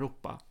utanför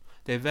Europa.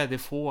 Det är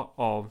väldigt få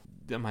av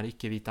de här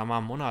icke-vita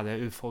mammorna, eller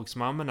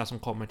urfolksmammorna, som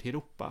kommer till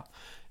Europa.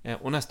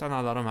 Och nästan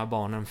alla de här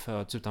barnen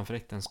föds utanför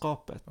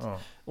äktenskapet.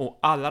 Och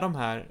alla de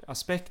här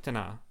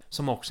aspekterna,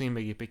 som också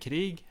inbegriper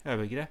krig,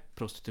 övergrepp,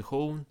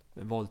 prostitution,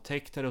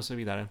 våldtäkter och så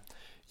vidare,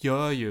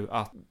 gör ju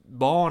att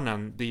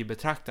barnen blir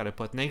betraktade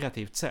på ett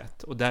negativt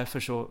sätt. Och därför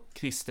så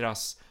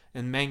klistras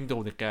en mängd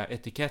olika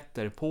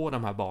etiketter på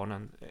de här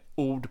barnen.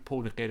 Ord på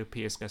olika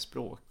europeiska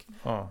språk.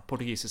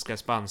 Portugisiska,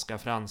 spanska,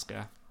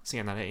 franska,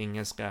 senare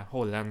engelska,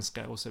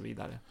 holländska och så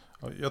vidare.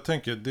 Jag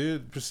tänker, det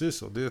är precis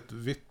så. Det är ett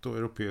vitt och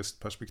europeiskt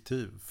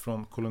perspektiv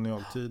från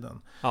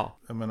kolonialtiden.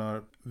 Jag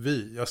menar,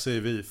 jag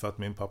säger vi för att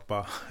min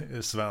pappa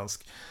är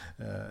svensk.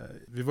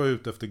 Vi var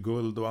ute efter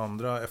guld och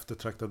andra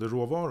eftertraktade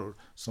råvaror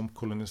som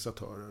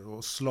kolonisatörer.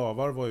 Och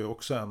slavar var ju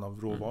också en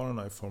av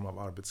råvarorna i form av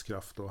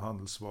arbetskraft och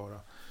handelsvara.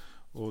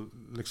 Och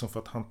liksom för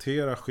att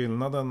hantera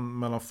skillnaden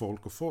mellan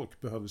folk och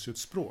folk behövdes ju ett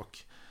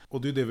språk.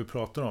 Och det är det vi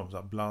pratar om, så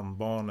här,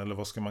 blandbarn, eller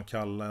vad ska man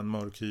kalla en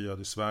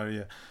mörkhyad i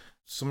Sverige.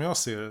 Som jag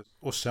ser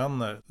och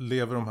känner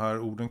lever de här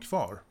orden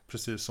kvar.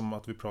 Precis som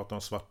att vi pratar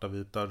om svarta,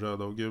 vita,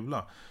 röda och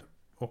gula.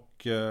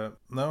 Och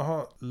när jag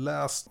har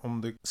läst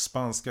om det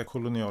spanska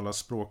koloniala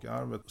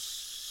språkarvet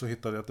så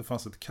hittade jag att det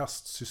fanns ett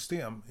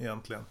kastsystem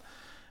egentligen.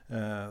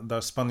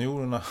 Där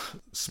spanjorerna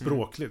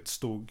språkligt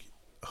stod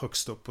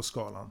högst upp på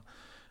skalan.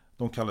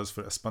 De kallades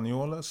för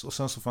espanyoles, och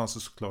sen så fanns det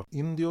såklart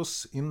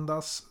indios,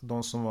 indas,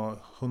 de som var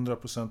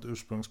 100%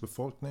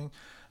 ursprungsbefolkning.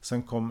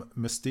 Sen kom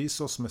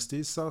mestizos,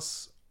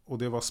 mestizas, och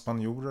det var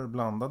spanjorer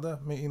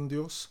blandade med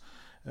indios.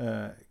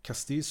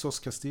 Castizos,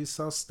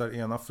 castizas, där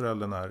ena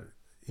föräldern är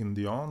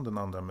indian, den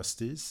andra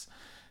mestis.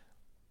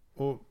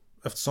 Och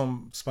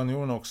eftersom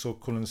spanjorerna också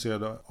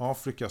koloniserade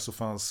Afrika så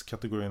fanns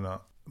kategorierna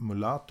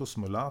mulatos,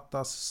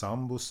 mulatas,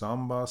 sambos,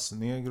 sambas,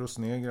 negros,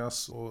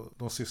 negras, och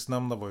de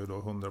sistnämnda var ju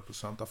då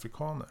 100%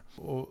 afrikaner.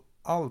 Och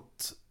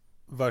allt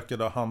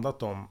verkade ha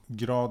handlat om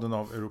graden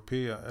av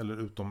europé eller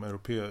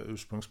utom-europé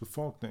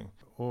ursprungsbefolkning.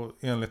 Och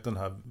enligt den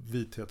här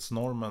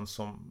vithetsnormen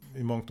som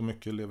i mångt och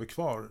mycket lever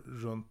kvar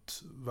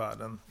runt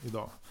världen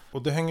idag.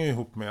 Och det hänger ju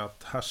ihop med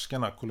att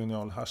härskarna,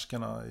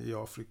 kolonialhärskarna i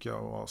Afrika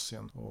och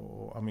Asien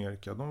och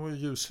Amerika, de var ju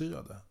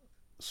ljushyade.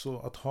 Så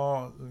att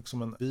ha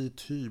liksom en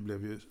vit hy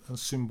blev ju en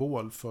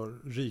symbol för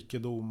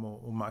rikedom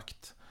och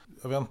makt.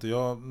 Jag vet inte,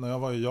 när jag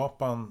var i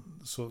Japan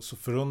så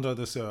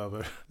förundrades jag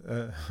över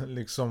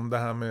liksom det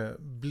här med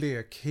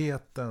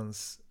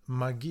blekhetens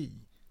magi.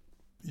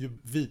 Ju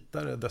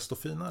vitare desto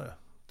finare.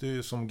 Det är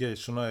ju som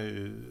geishorna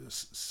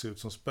ser ut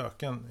som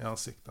spöken i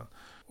ansikten.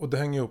 Och det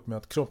hänger ihop med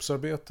att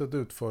kroppsarbetet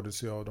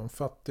utfördes ju av de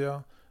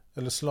fattiga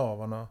eller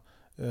slavarna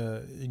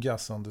i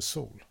gassande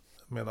sol.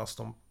 Medan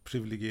de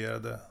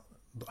privilegierade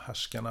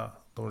härskarna,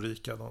 de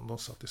rika, de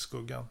satt i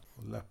skuggan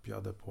och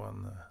läppjade på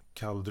en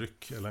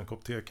kalldryck eller en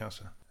kopp te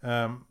kanske.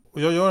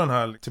 Och jag gör den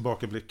här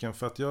tillbakablicken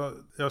för att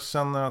jag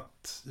känner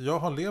att jag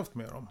har levt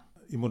med dem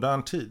i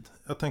modern tid.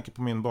 Jag tänker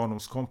på min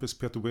barndomskompis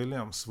Peter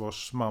Williams,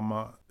 vars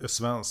mamma är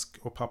svensk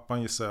och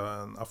pappan gissar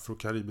jag en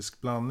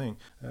afrokaribisk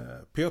blandning.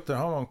 Peter,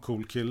 han var en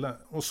cool kille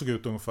och såg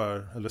ut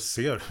ungefär, eller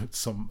ser ut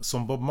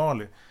som Bob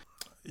Marley.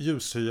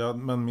 Ljushyad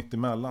men mitt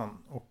emellan.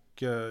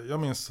 Och jag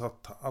minns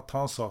att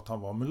han sa att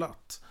han var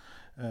mulatt.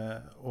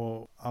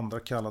 Och andra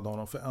kallade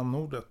honom för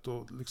n-ordet,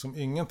 och liksom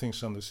ingenting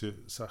kändes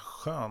ju så här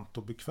skönt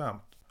och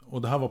bekvämt.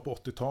 Och det här var på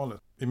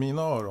 80-talet. I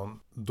mina öron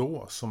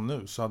då som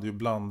nu så hade ju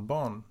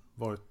blandbarn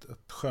varit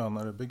ett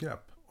skönare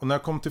begrepp. Och när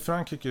jag kom till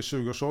Frankrike i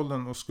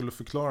 20-årsåldern och skulle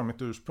förklara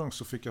mitt ursprung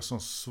så fick jag som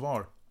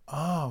svar: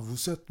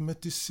 vous êtes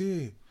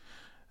métissé.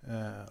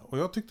 Och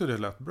jag tyckte det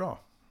lät bra.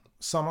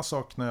 Samma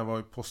sak när jag var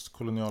i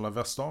postkoloniala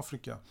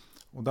Västafrika.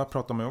 Och där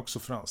pratar man ju också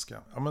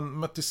franska. Ja, men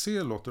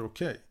métissé låter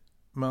okej.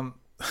 Men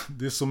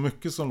det är så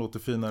mycket som låter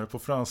finare på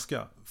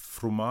franska.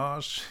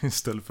 Fromage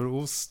istället för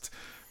ost.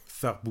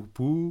 Faire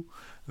boupou.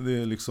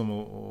 Det är liksom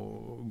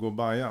att gå och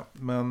baja.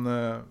 Men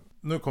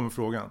nu kommer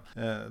frågan.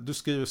 Du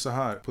skriver så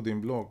här på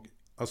din blogg.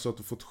 Alltså att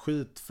du fått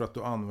skit för att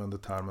du använder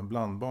termen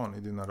blandbarn i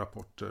dina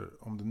rapporter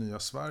om det nya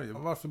Sverige.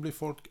 Varför blir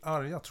folk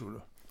arga, tror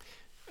du?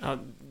 Ja,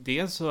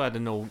 dels så är det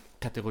nog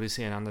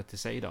kategoriserande till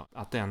sig då.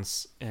 Att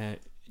ens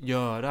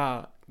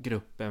göra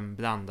gruppen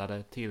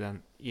blandade till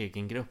en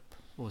egen grupp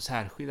och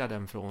särskilja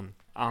den från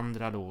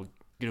andra då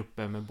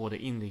grupper med både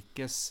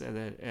inrikes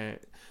eller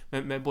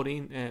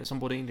som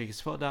både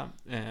inrikesfödda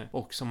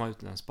och som har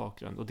utländsk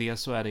bakgrund. Och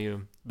dels så är det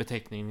ju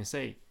beteckningen i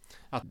sig.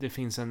 Att det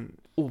finns en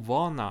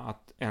ovana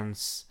att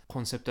ens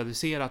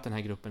konceptualisera att den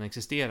här gruppen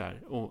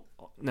existerar.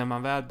 Och när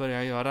man väl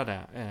börjar göra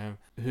det,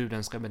 hur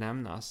den ska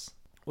benämnas.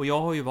 Och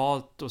jag har ju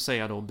valt att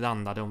säga då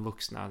blandade om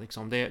vuxna.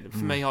 Liksom.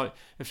 För mig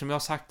eftersom jag har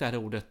sagt det här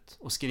ordet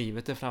och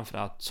skrivit det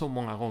framförallt så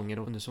många gånger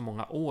och under så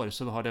många år,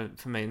 så har det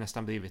för mig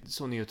nästan blivit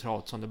så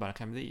neutralt som det bara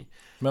kan bli.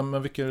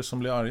 Men vilka är det som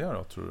blir arga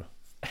då, tror du?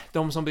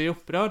 De som blir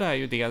upprörda är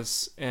ju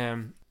dels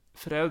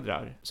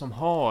föräldrar som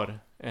har,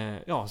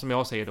 som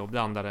jag säger då,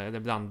 blandade eller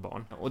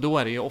blandbarn. Och då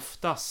är det ju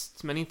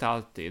oftast, men inte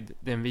alltid,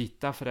 den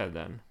vita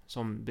föräldern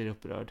som blir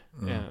upprörd.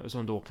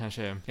 Som då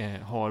kanske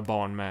har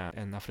barn med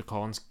en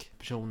afrikansk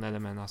person eller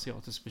med en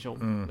asiatisk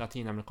person,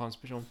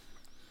 latinamerikansk person.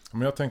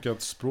 Men jag tänker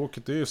att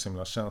språket är ju så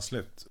himla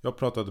känsligt. Jag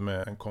pratade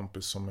med en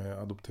kompis som är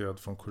adopterad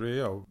från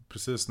Korea, och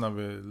precis när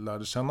vi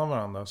lärde känna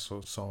varandra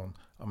så sa hon,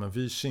 ja men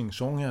vi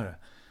xingsångare.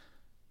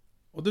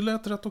 Och det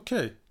lät rätt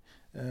okej.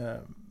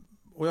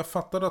 Och jag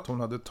fattade att hon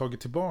hade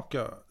tagit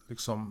tillbaka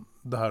liksom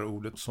det här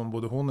ordet som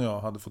både hon och jag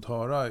hade fått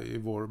höra i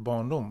vår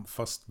barndom,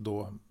 fast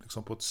då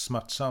liksom på ett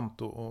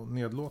smärtsamt och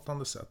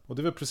nedlåtande sätt. Och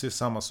det är väl precis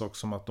samma sak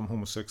som att de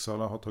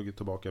homosexuella har tagit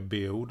tillbaka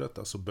B-ordet,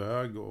 alltså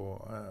bög,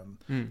 och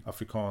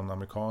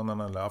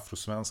afrikanamerikanerna eller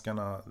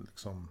afrosvenskarna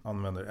liksom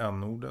använder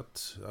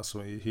N-ordet,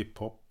 alltså i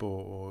hiphop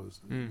och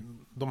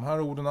de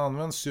här orden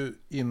används ju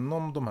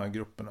inom de här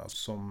grupperna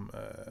som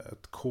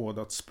ett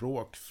kodat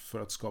språk för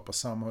att skapa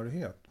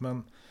samhörighet.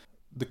 Men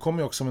det kommer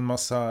ju också med en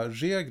massa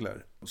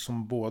regler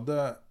som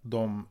både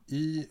de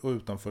i och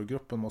utanför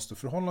gruppen måste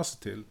förhålla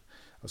sig till.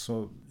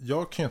 Alltså,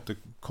 jag kan ju inte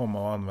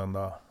komma och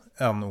använda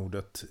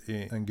N-ordet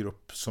i en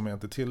grupp som jag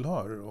inte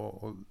tillhör.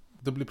 Och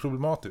det blir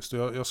problematiskt. Och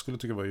jag skulle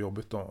tycka det var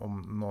jobbigt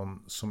om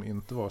någon som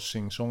inte var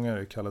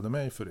xingsångare kallade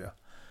mig för det.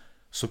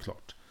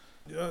 Såklart.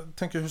 Jag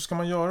tänker, hur ska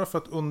man göra för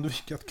att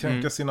undvika att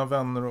kränka sina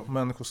vänner och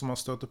människor som man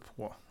stöter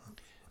på?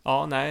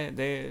 Ja, nej,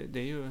 det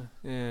är ju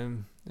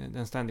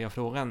den ständiga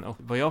frågan. Och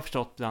vad jag har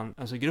förstått,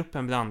 alltså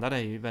gruppen blandade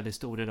är ju väldigt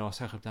stor idag,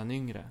 särskilt bland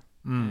yngre.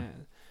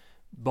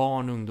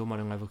 Barn, ungdomar,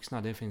 unga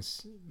vuxna, det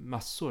finns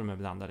massor med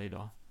blandade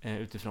idag,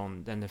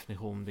 utifrån den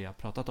definition vi har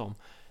pratat om.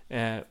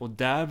 Och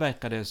där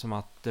verkar det som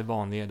att det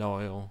vanliga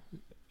idag är,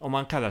 om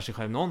man kallar sig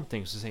själv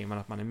någonting så säger man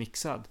att man är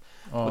mixad.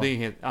 Ja. Och det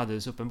är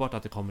alldeles uppenbart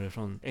att det kommer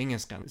från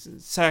engelskan.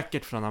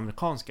 Säkert från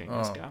amerikansk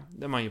engelska.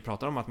 Där man ju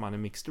pratar om att man är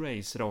mixed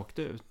race rakt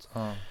ut.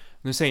 Ja.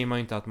 Nu säger man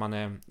ju inte att man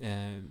är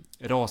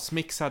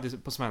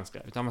rasmixad på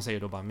svenska, utan man säger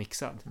då bara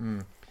mixad.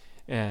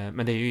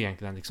 Men det är ju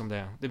egentligen liksom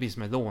det blir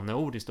som ett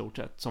låneord i stort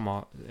sett, som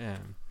har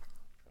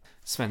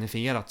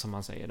svenifierat, som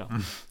man säger då.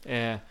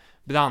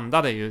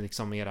 Blandad är ju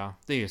liksom mera,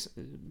 det är ju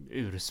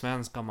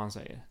ursvenska, om man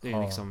säger. Det är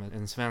ju liksom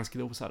en svensk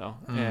dosa då.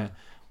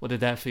 Och det är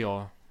därför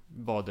jag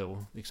valde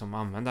att liksom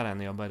använda den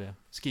när jag började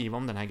skriva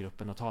om den här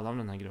gruppen och tala om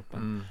den här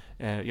gruppen.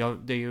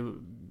 Det är ju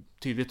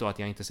tydligt då att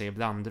jag inte säger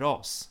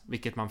blandras,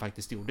 vilket man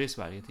faktiskt gjorde i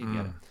Sverige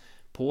tidigare.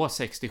 På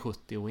 60,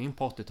 70 och in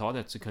på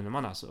 80-talet så kunde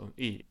man alltså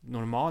i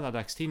normala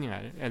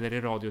dagstidningar eller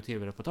i radio- och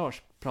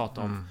tv-reportage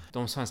prata om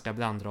de svenska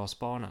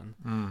blandrasbarnen.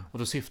 Och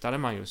då syftade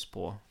man just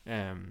på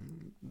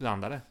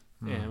blandade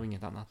och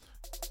inget annat.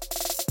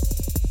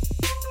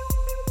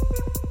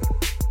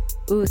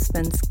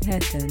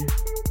 Osvenskheten.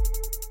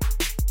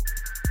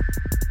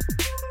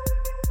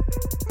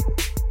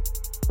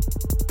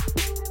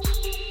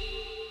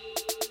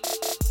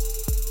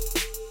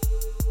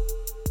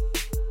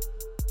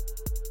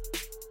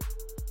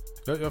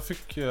 Jag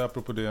fick,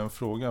 apropå det, en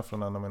fråga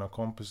från en av mina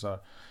kompisar.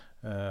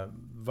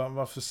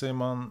 Varför säger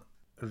man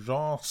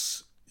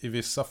ras i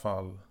vissa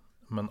fall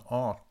men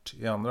art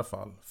i andra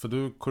fall? För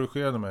du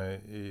korrigerade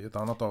mig i ett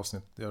annat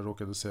avsnitt. Jag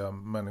råkade säga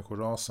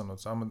människorasen och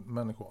så, men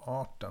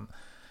människoarten.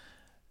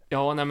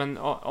 Ja, nej, men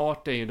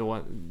art är ju då,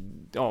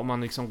 om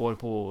man liksom går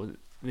på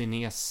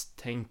Linnés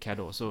tänk här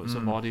då, så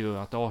var det ju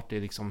att art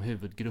är liksom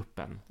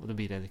huvudgruppen, och då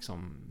blir det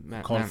liksom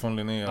Carl von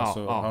Linné,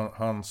 alltså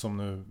han som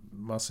nu,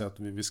 man säger att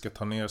vi ska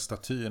ta ner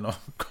statyn av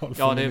Carl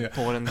von Linné. Ja, det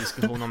är på en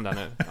diskussion om det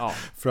nu. Ja.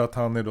 För att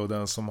han är då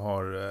den som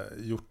har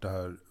gjort det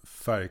här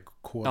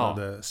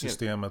färgkodade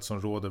systemet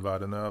som råder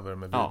världen över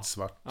med vit,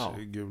 svart,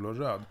 gul och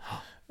röd.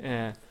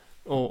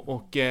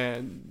 Och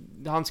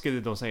han skulle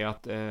då säga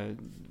att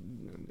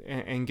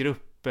en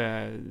grupp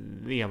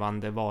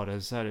levande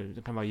varelser,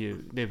 det kan vara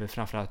djur, det är väl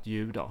framförallt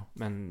djur då,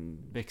 men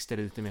växter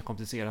är lite mer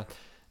komplicerat.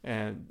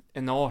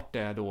 En art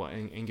är då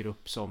en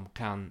grupp som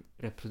kan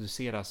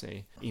reproducera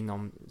sig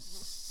inom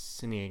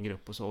sin egen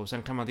grupp och så. Och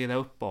sen kan man dela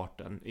upp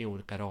arten i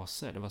olika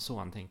raser. Det var så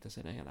han tänkte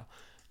sig det hela.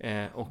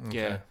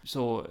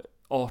 Så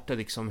art är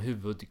liksom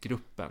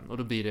huvudgruppen, och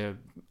då blir det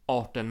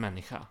arten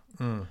människa.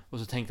 Och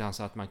så tänkte han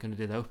så att man kunde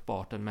dela upp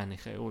arten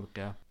människa i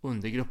olika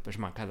undergrupper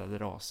som man kallade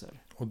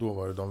raser. Och då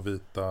var det de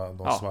vita,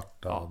 de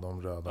svarta,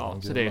 de röda, de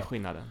gula. Så det är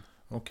skillnaden.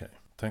 Okej.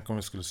 Tänk om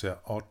vi skulle säga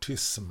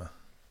artism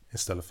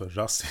istället för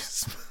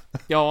rasism.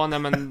 Ja, nej,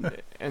 men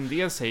en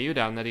del säger ju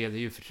det när det gäller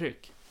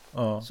djurförtryck.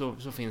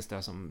 Så finns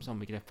det som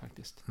begrepp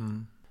faktiskt.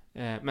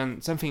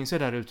 Men sen finns ju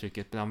det här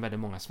uttrycket bland väldigt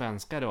många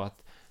svenskar då,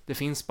 att det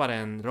finns bara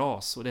en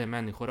ras, och det är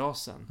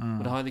människorasen.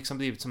 Och det har liksom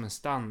blivit som en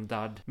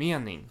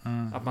standardmening.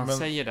 Att man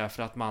säger det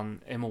för att man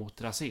är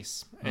emot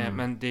rasism.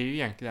 Men det är ju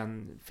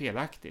egentligen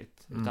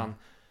felaktigt. Utan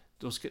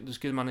då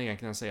skulle man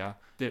egentligen säga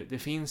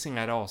det finns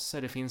inga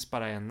raser, det finns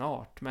bara en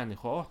art,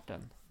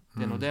 människoarten.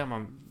 Det är nog det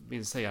man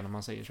vill säga när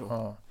man säger så.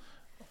 Ja.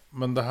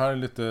 Men det här är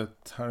lite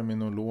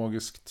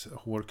terminologiskt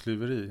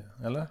hårklyveri,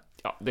 eller?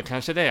 Ja, det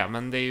kanske det är,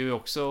 men det är ju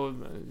också,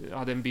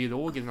 hade en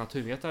biolog eller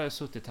naturvetare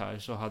suttit här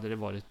så hade det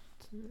varit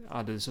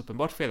alldeles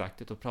uppenbart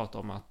felaktigt att prata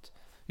om att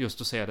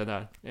just att säga det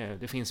där.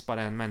 Det finns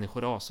bara en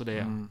människoras och det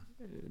är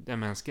den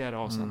mänskliga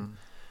rasen.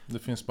 Det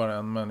finns bara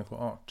en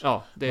människoart.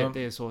 Ja, det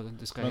är så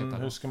det ska heta.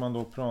 Men hur ska man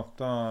då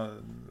prata?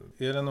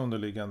 Är den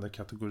underliggande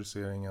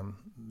kategoriseringen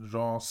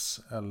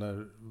ras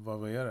eller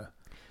vad är det?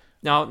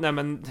 Ja, nej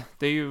men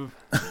det är ju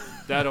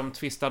där de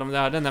tvistar om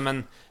lärde.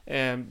 Nej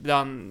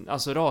men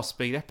alltså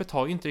rasbegreppet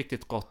har ju inte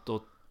riktigt gått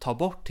att ta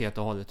bort helt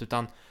och hållet,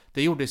 utan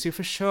det gjordes ju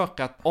försök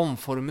att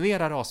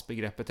omformulera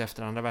rasbegreppet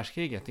efter andra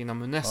världskriget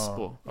inom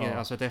UNESCO,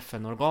 alltså ett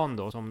FN-organ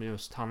då som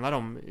just handlar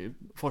om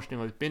forskning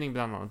och utbildning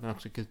bland annat, men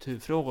också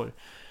kulturfrågor.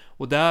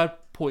 Och där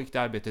pågick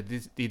det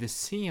arbetet i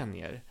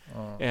decennier.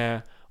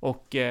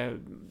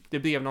 Det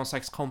blev någon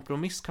slags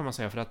kompromiss kan man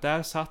säga, för att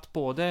där satt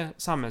både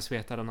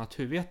samhällsvetare och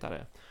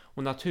naturvetare.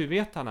 Och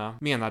naturvetarna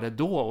menade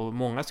då, och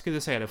många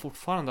skulle säga det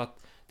fortfarande,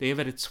 att det är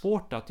väldigt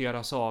svårt att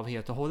göra sig av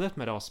helt och hållet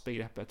med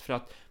rasbegreppet, för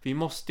att vi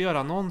måste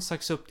göra någon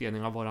slags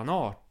uppdelning av våran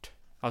art,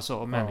 alltså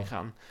av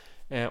människan.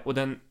 Och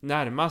den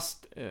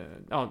närmast,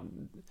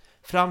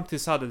 fram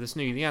tills alldeles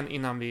nyligen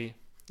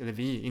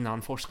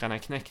innan forskarna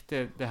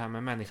knäckte det här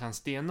med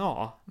människans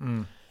DNA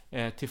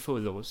till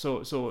fullo,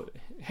 så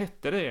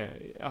hette det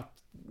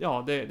att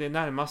det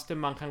närmaste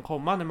man kan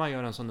komma när man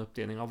gör en sån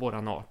uppdelning av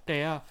våran art,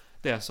 det är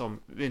det som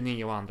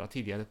ni och andra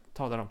tidigare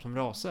talade om som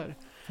raser.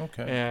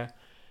 Okay.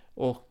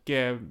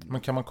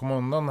 Men kan man komma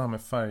undan det här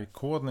med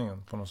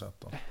färgkodningen på något sätt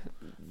då?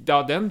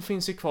 Ja, den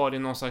finns ju kvar i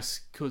någon slags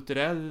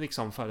kulturell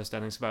liksom,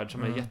 föreställningsvärld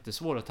som är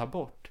jättesvår att ta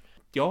bort.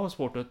 Jag har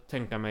svårt att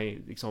tänka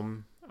mig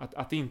liksom,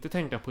 att inte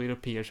tänka på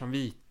europeer som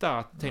vita,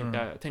 att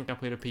tänka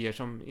på europeer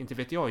som, inte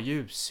vet jag,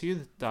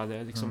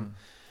 ljushyltade, liksom,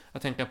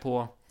 att tänka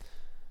på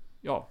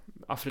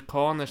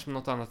afrikaner som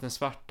något annat än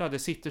svarta. Det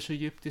sitter så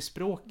djupt i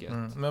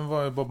språket. Men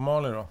vad är Bob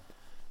Marley då?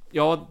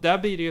 Ja, där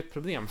blir det ju ett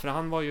problem, för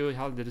han var ju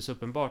alldeles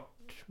uppenbart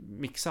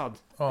mixad.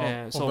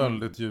 Och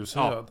väldigt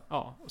ljushyad.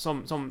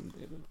 Som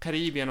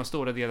Karibien och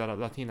stora delar av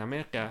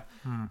Latinamerika.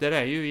 Där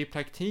är ju i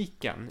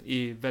praktiken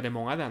i väldigt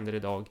många länder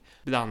idag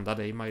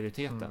blandade i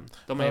majoriteten.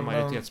 De är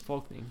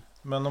majoritetsbefolkning.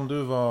 Men om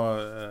du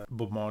var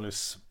Bob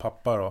Marleys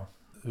pappa då,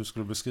 hur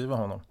skulle du beskriva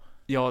honom?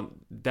 Ja,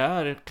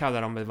 där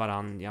kallar de väl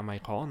varann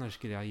jamaikaner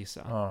skulle jag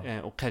gissa.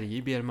 Och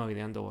karibier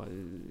möjligen då,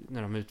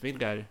 när de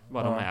utvidgar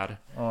vad de är.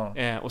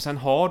 Och sen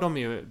har de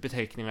ju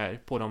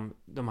beteckningar på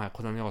de här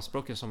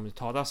kolonialspråken som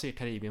talas i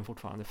Karibien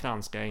fortfarande.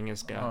 Franska,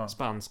 engelska,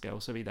 spanska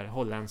och så vidare.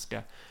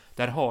 Holländska.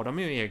 Där har de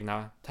ju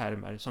egna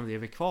termer som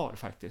lever kvar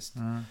faktiskt.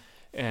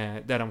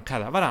 Där de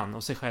kallar varann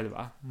och sig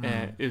själva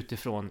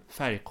utifrån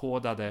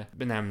färgkodade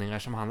benämningar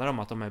som handlar om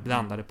att de är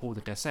blandade på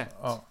olika sätt.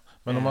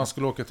 Men om man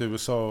skulle åka till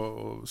USA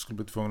och skulle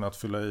bli tvungen att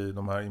fylla i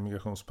de här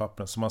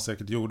immigrationspappren som man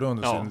säkert gjorde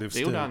under sin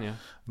livstid. Det gjorde han ju.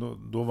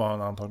 Då var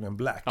han antagligen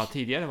black. Ja,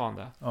 tidigare var han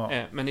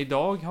det. Men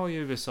idag har ju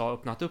USA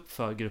öppnat upp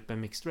för gruppen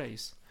mixed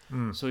race.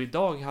 Så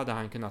idag hade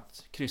han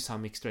kunnat kryssa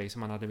mixed race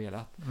om han hade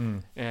velat.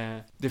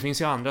 Det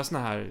finns ju andra såna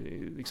här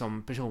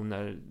liksom,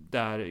 personer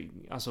där,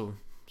 alltså,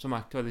 som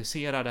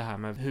aktualiserar det här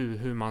med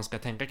hur man ska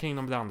tänka kring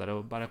de blandade,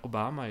 och Barack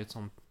Obama är ju ett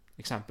sånt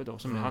exempel då.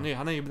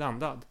 Han är ju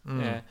blandad.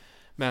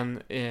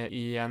 Men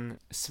i en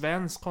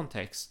svensk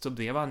kontext så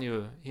blev han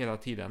ju hela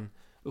tiden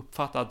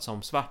uppfattad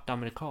som svart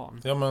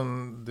amerikan. Ja,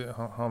 men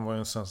han var ju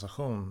en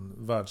sensation.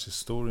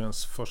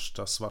 Världshistoriens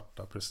första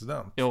svarta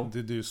president. Det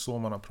är ju så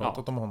man har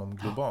pratat om honom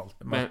globalt.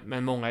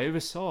 Men många i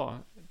USA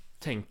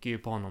tänker ju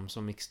på honom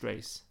som mixed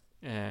race.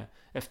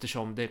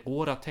 Eftersom det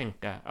går att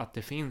tänka att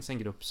det finns en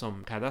grupp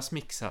som kallas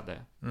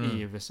mixade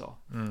i USA.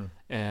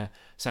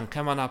 Sen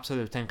kan man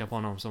absolut tänka på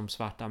honom som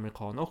svart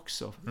amerikan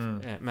också.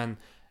 Men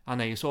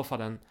han är i så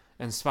fall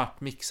en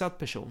svart mixad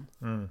person.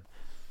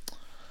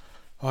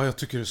 Ja, jag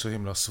tycker det är så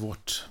himla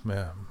svårt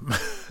med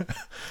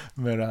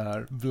det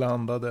här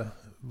blandade.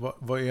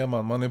 Vad är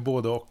man? Man är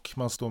både och.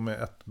 Man står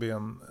med ett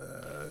ben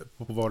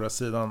på vardera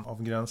sidan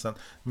av gränsen.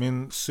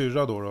 Min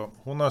syrra då,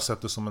 hon har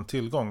sett det som en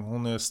tillgång.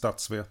 Hon är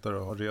statsvetare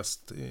och har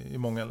rest i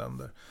många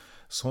länder.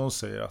 Så hon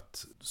säger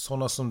att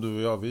sådana som du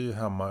och jag, vi är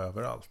hemma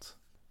överallt.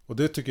 Och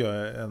det tycker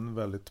jag är en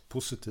väldigt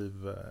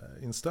positiv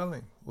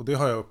inställning. Och det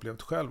har jag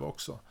upplevt själv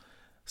också.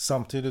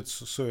 Samtidigt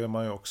så är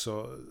man ju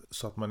också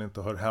så att man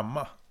inte hör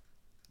hemma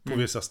på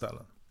vissa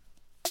ställen.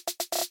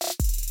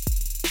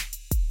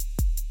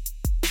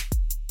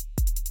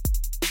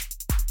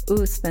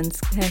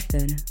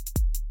 Osvenskheter.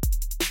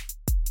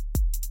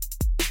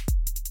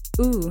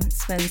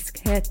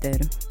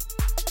 Osvenskheter.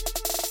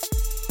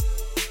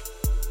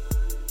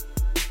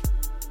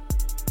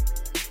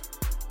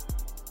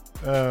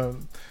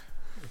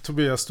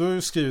 Tobias, du har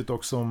ju skrivit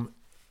också om,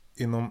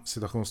 inom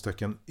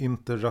citationstecken,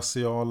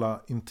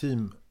 interraciala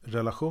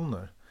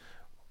intimrelationer.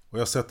 Och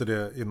jag sätter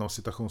det inom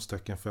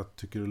citationstecken för jag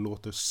tycker det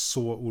låter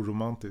så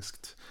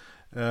oromantiskt.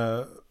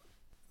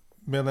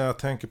 Medan jag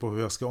tänker på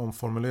hur jag ska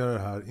omformulera det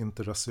här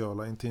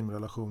interraciala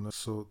intimrelationer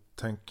så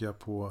tänker jag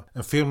på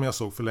en film jag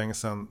såg för länge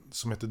sedan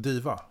som heter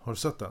Diva. Har du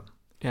sett den?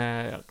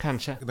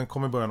 Kanske. Den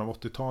kom i början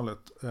av 80-talet.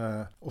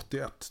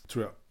 81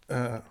 tror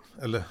jag.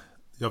 Eller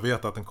jag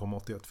vet att den kom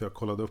 81 för jag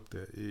kollade upp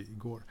det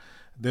igår.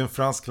 Det är en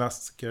fransk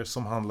klassiker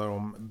som handlar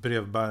om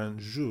brevbäraren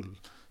Jules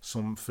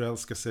som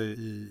förälskar sig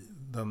i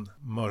den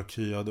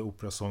mörkhyade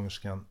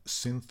operasångerskan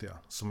Cynthia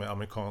som är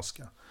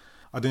amerikanska.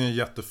 Ja, det är en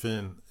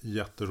jättefin,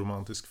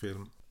 jätteromantisk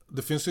film.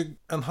 Det finns ju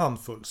en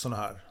handfull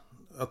sådana här.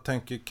 Jag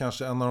tänker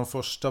kanske en av de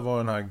första var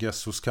den här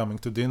Guess Who's Coming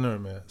to Dinner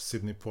med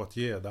Sidney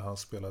Poitier där han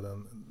spelade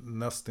en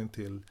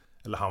nästintill,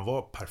 eller han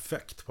var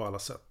perfekt på alla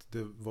sätt.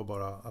 Det var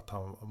bara att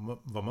han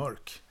var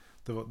mörk.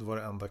 Det var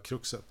det enda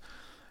kruxet.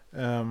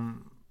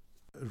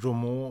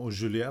 Romeo och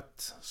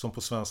Juliette som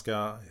på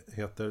svenska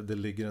heter Det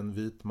ligger en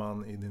vit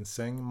man i din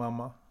säng,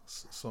 mamma.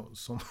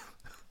 Som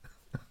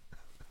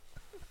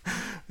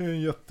det är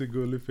en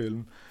jättegullig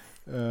film.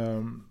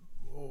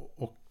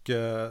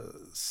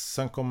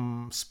 Sen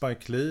kom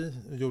Spike Lee,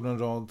 gjorde en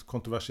rad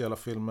kontroversiella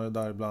filmer,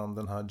 däribland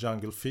den här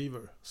Jungle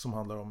Fever som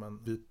handlar om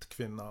en vit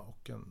kvinna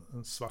och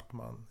en svart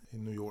man i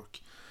New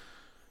York.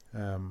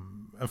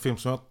 En film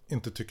som jag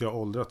inte tycker har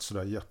åldrats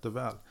sådär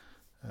jätteväl.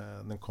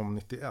 Den kom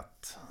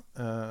 91.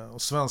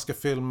 Och svenska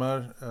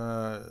filmer,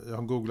 jag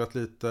har googlat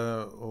lite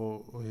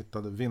och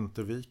hittade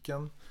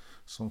Vinterviken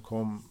som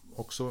kom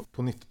också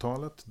på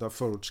 90-talet, där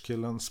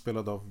förortskillen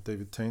spelad av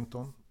David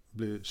Tainton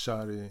blir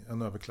kär i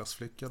en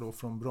överklassflicka då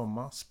från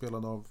Bromma,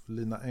 spelad av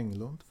Lina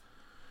Englund.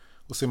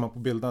 Och ser man på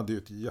bilderna, det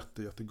är ju ett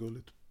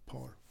jättegulligt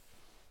par.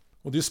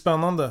 Och det är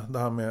spännande det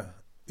här med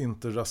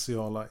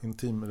interraciala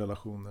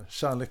intimrelationer.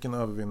 Kärleken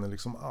övervinner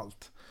liksom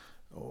allt.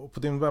 Och på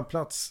din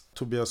webbplats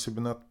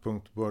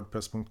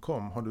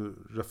tobiashübinette.wordpress.com har du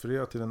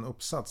refererat till en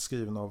uppsats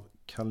skriven av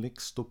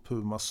Calixto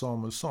Puma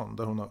Samuelsson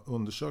där hon har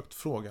undersökt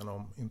frågan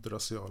om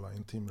interraciala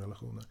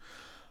intimrelationer.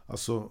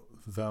 Alltså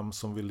vem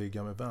som vill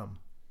ligga med vem.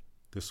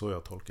 Det är så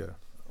jag tolkar det.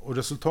 Och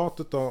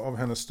resultatet av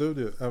hennes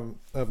studie,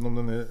 även om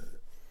den är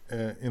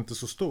inte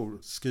så stor,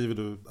 skriver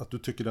du att du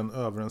tycker den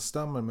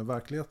överensstämmer med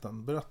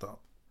verkligheten. Berätta.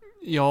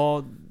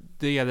 Ja,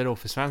 det gäller då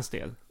för svensk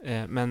del.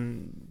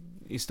 Men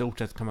i stort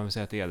sett kan man väl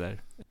säga att det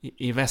gäller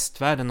i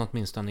västvärlden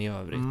åtminstone i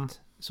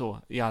övrigt. Så,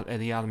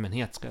 eller i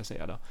allmänhet ska jag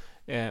säga då.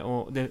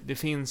 Och det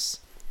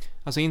finns,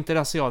 alltså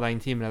interraciala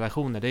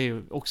intimrelationer, det är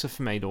ju också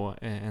för mig då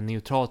en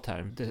neutral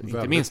term.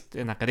 Inte minst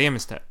en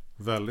akademisk term.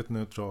 Väldigt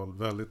neutral,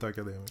 väldigt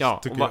akademisk.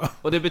 Ja,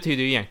 och det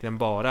betyder ju egentligen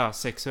bara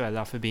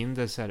sexuella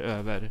förbindelser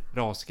över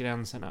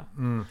rasgränserna.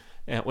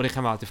 Och det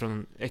kan vara allt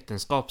ifrån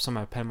äktenskap som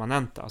är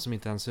permanenta, som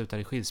inte ens slutar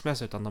i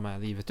skilsmässa utan de är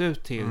livet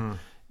ut, till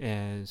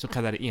så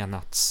kallade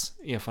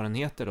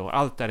enatserfarenheter då,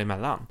 allt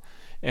däremellan.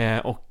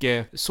 Och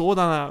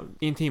sådana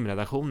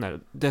intimrelationer,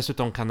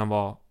 dessutom kan de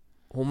vara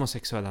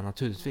homosexuella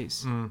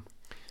naturligtvis.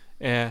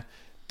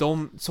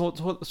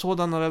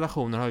 Sådana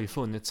relationer har ju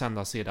funnits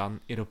ända sedan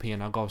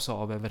européerna gav sig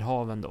av över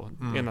haven då.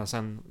 Ända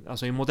sen,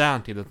 alltså i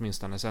modern tid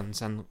åtminstone,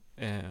 sen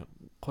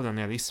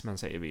kolonialismen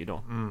säger vi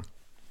då.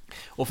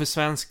 Och för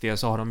svensk del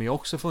så har de ju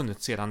också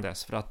funnits sedan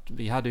dess, för att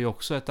vi hade ju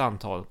också ett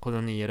antal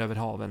kolonier över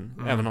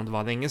haven, även om det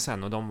var länge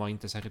sedan och de var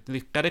inte särskilt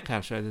lyckade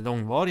kanske, eller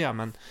långvariga,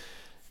 men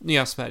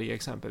Nya Sverige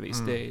exempelvis,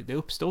 det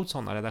uppstod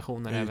sådana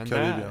relationer även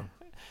Karibien. där.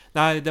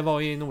 Nej, det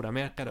var i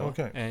Nordamerika då,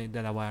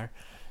 Delaware.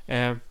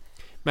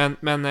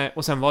 Men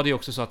och sen var det ju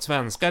också så att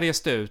svenskar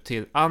reste ut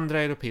till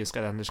andra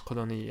europeiska länders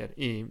kolonier.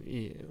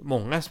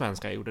 Många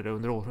svenskar gjorde det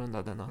under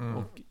århundradena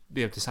och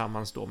blev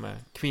tillsammans då med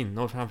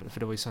kvinnor framför, för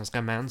det var ju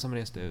svenska män som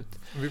reste ut.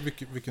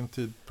 Vilken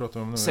tid pratar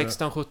vi om nu?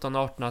 16, 17,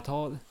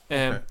 1800-tal.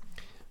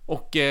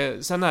 Och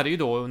sen är det ju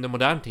då under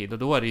modern tid, och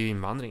då är det ju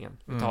invandringen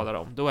vi talar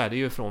om. Då är det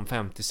ju från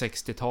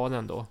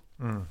 50-60-talen då.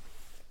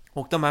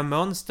 Och de här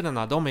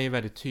mönstren, de är ju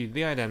väldigt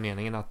tydliga i den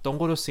meningen att de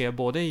går att se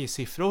både i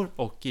siffror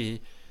och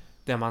i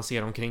det man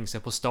ser omkring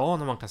sig på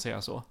stan, om man kan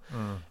säga så.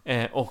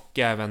 Och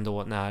även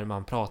då när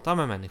man pratar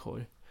med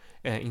människor.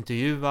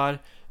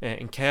 Intervjuar,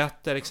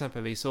 enkäter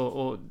exempelvis.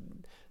 Och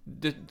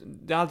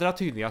det allra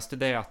tydligaste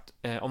det är att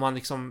om man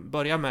liksom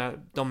börjar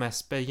med de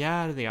mest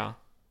begärliga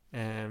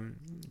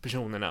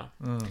personerna,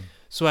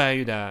 så är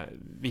ju det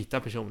vita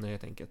personer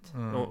helt enkelt.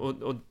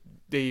 Och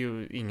det är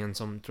ju ingen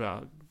som, tror jag,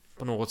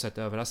 på något sätt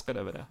är överraskad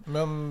över det.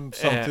 Men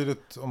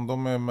samtidigt, om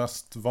de är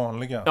mest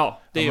vanliga,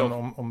 ja, det är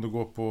om du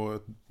går på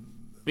ett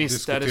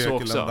visst är det så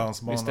också.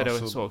 Visst är det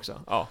så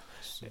också. Ja.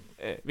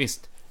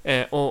 Visst.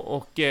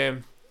 Och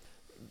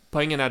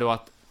poängen är då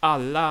att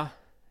alla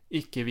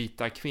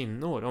icke-vita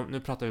kvinnor, nu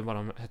pratar vi bara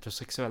om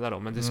heterosexuella då,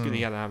 men det skulle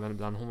gälla även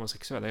bland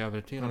homosexuella, jag är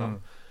övertygad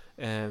om,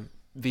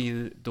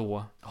 vill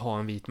då ha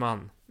en vit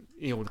man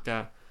i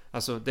olika,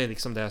 alltså det är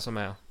liksom det som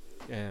är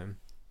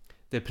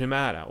det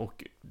primära,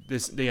 och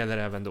det gäller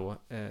även då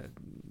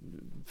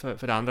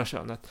för det andra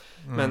könet.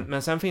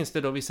 Men sen finns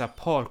det då vissa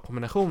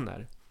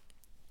parkombinationer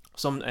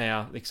som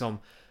är liksom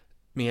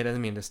mer eller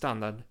mindre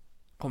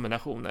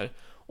standardkombinationer.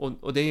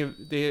 Och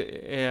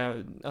det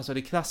är alltså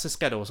det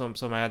klassiska då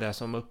som är det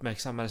som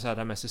uppmärksammades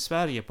allra mest i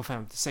Sverige på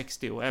 50-,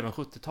 60- och även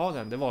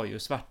 70-talen. Det var ju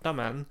svarta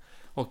män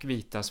och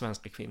vita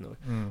svenska kvinnor.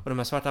 Och de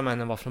här svarta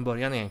männen var från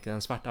början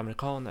egentligen svarta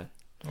amerikaner.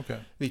 Okay.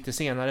 Lite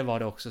senare var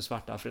det också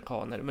svarta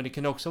afrikaner, men det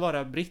kunde också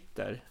vara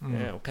britter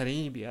och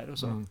karibier och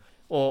så.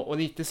 Och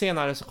lite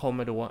senare så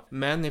kommer då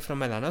män ifrån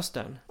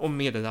Mellanöstern och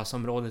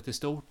Medelhavsområdet i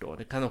stort då.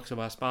 Det kan också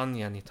vara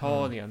Spanien,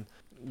 Italien,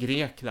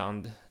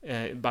 Grekland,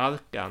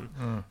 Balkan,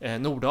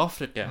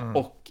 Nordafrika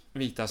och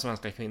vita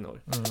svenska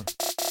kvinnor.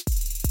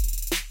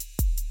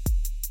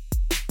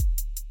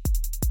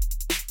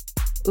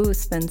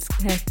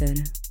 Osvenskheter.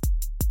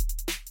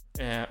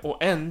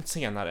 Och än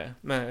senare,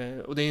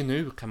 och det är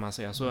nu kan man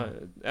säga, så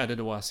är det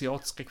då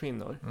asiatiska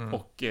kvinnor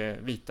och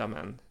vita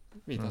män.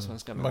 Vita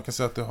svenska män. Man kan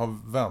säga att det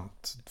har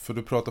vänt. För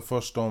du pratar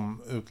först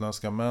om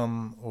utländska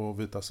män och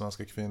vita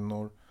svenska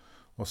kvinnor.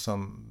 Och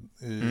sen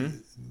i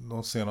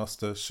de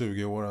senaste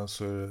 20 åren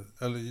så är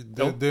det...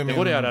 Eller det är min,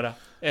 går att göra det.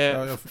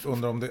 Jag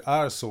undrar om det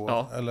är så.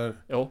 Ja, eller?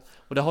 Jo,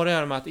 och det har att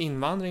göra med att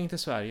invandring till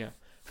Sverige,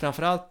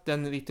 framförallt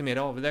den lite mer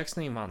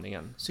avlägsna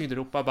invandringen,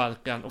 Sydeuropa,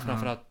 Balkan och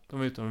framförallt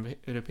de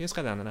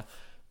utomeuropeiska länderna,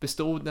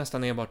 bestod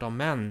nästan enbart av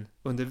män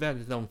under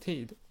väldigt lång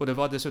tid. Och det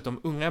var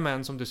dessutom unga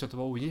män som dessutom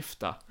var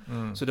ogifta.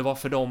 Så det var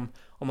för dem,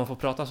 om man får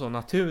prata så,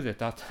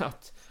 naturligt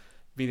att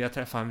vilja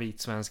träffa en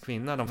vit svensk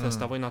kvinna. De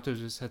flesta var ju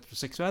naturligtvis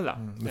heterosexuella.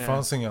 Det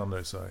fanns inga andra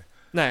i Sverige.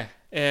 Nej,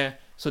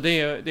 så det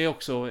är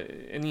också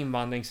en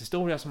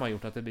invandringshistoria som har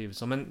gjort att det blivit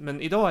så.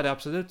 Men idag är det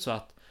absolut så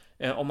att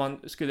om man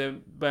skulle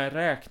börja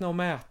räkna och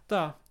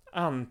mäta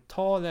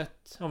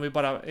antalet, om vi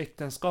bara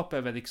äktenskap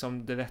är väl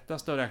liksom det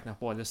lättaste att räkna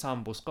på, eller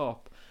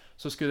samboskap,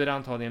 så skulle det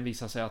antagligen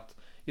visa sig att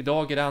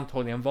idag är det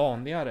antagligen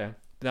vanligare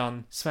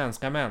bland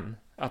svenska män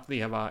att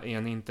leva i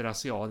en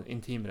interracial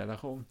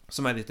intimrelation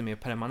som är lite mer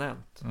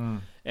permanent.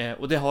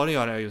 Och det har att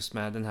göra just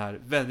med den här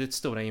väldigt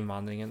stora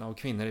invandringen av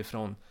kvinnor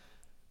ifrån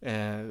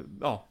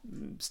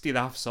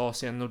Stilla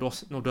havsasien,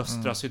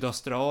 nordöstra,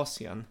 sydöstra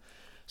Asien,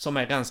 som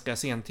är ganska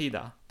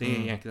sentida. Det är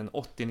egentligen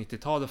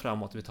 80-90-talet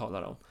framåt vi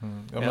talar om.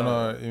 Jag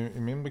menar, i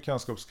min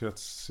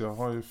bekantskapskrets, jag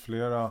har ju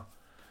flera,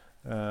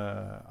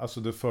 alltså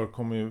det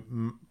förekommer ju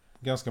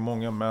ganska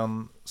många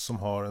män som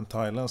har en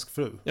thailändsk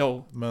fru.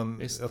 Jo,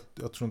 men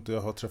jag tror inte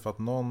jag har träffat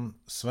någon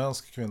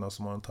svensk kvinna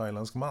som har en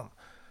thailändsk man.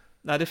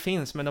 Nej, det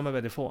finns, men de är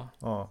väldigt få.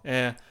 Ja.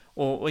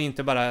 Och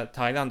inte bara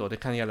Thailand då, det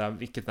kan gälla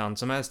vilket land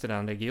som helst i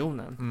den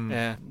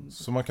regionen.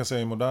 Så man kan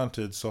säga i modern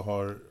tid så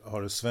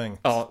har det svängt.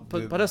 Ja,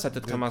 på det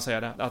sättet kan man säga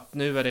det. Att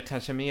nu är det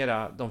kanske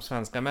mera de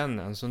svenska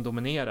männen som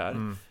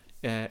dominerar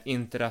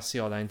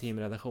interraciala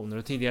intimrelationer.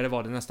 Och tidigare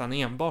var det nästan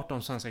enbart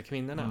de svenska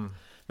kvinnorna.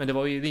 Men det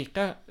var ju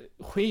lika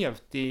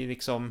skevt i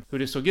liksom hur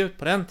det såg ut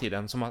på den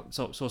tiden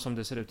så som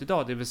det ser ut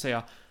idag. Det vill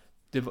säga,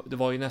 det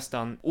var ju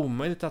nästan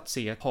omöjligt att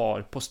se ett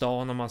par på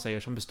stan, om man säger,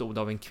 som bestod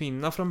av en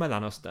kvinna från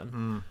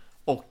Mellanöstern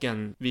och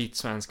en vit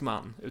svensk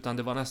man. Utan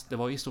det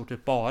var i stort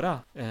sett bara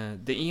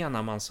det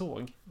ena man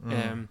såg.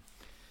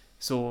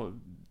 Så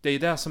det är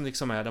det som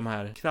liksom är de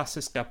här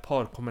klassiska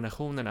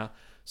parkombinationerna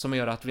som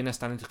gör att vi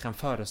nästan inte kan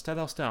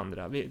föreställa oss det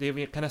andra.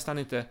 Vi kan nästan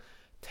inte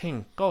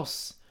tänka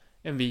oss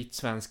en vit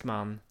svensk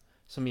man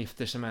som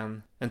gifter sig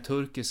med en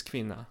turkisk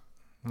kvinna.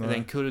 Nej. Eller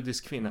en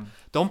kurdisk kvinna.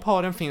 De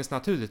paren finns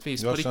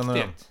naturligtvis på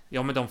riktigt.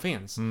 Ja, men de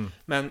finns.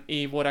 Men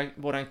i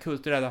våran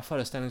kulturella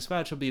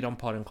föreställningsvärld så blir de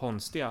paren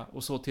konstiga.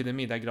 Och så till en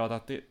middagrad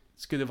att det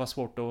skulle vara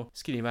svårt att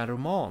skriva en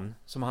roman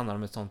som handlar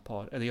om ett sånt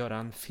par. Eller göra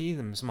en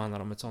film som handlar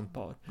om ett sånt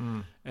par.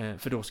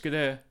 För då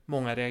skulle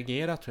många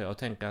reagera, tror jag, och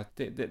tänka att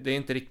det är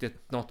inte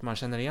riktigt något man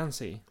känner igen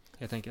sig i.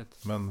 Helt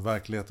enkelt. Men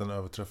verkligen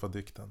överträffar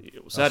dikten.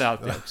 Jo, så är det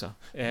alltid också.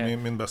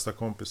 Min bästa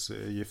kompis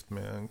är gift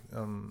med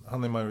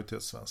han är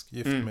majoritetssvensk.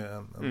 Gift med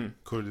en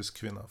kurdisk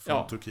kvinna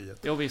från Turkiet.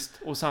 Jo, visst.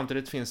 Och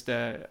samtidigt finns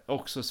det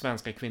också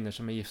svenska kvinnor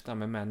som är gifta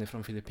med män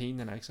från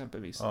Filippinerna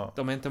exempelvis. Ja.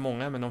 De är inte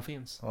många, men de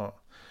finns. Ja.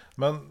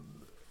 Men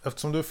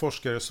eftersom du är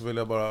forskare så vill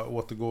jag bara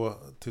återgå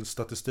till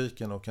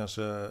statistiken och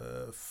kanske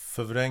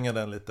förvränga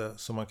den lite,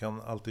 som man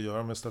kan alltid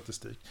göra med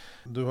statistik.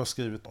 Du har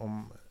skrivit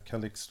om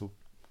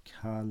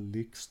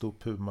Calixto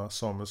Puma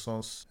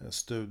Samuelssons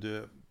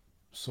studie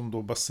som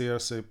då baserar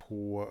sig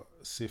på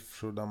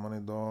siffror där man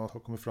idag har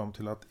kommit fram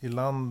till att i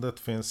landet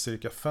finns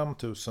cirka 5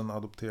 000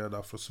 adopterade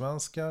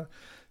afrosvenskar,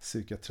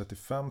 cirka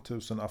 35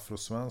 000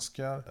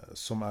 afrosvenskar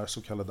som är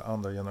så kallade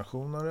andra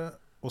generationare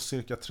och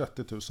cirka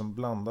 30 000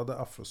 blandade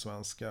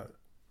afrosvenskar.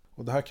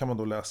 Och det här kan man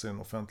då läsa i den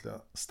offentliga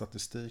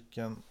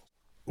statistiken.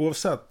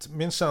 Oavsett,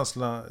 min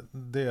känsla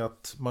det är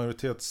att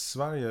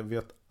majoritets-Sverige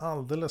vet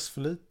alldeles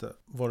för lite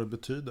vad det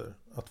betyder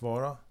att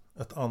vara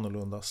ett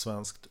annorlunda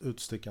svenskt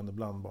utstickande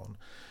blandbarn.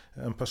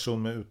 En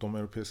person med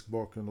utomeuropeisk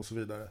bakgrund och så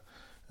vidare.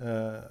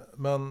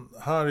 Men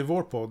här i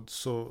vår podd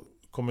så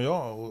kommer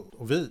jag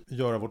och vi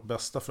göra vårt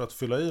bästa för att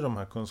fylla i de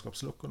här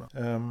kunskapsluckorna.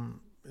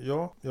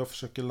 Jag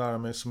försöker lära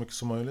mig så mycket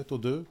som möjligt och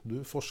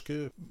du forskar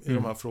ju i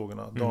de här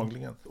frågorna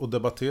dagligen och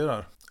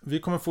debatterar. Vi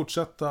kommer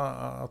fortsätta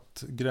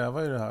att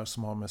gräva i det här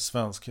som har med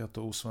svenskhet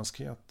och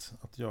osvenskhet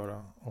att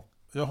göra. Och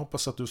jag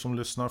hoppas att du som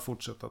lyssnar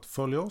fortsätter att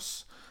följa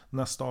oss.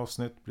 Nästa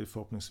avsnitt blir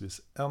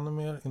förhoppningsvis ännu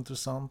mer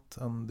intressant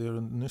än det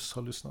du nyss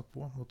har lyssnat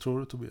på. Vad tror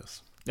du,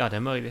 Tobias? Ja, det är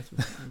möjligt.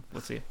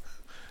 Får se.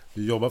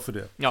 Vi jobbar för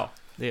det. Ja,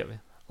 det gör vi.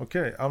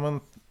 Okej, ja, men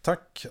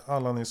tack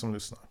alla ni som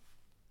lyssnar.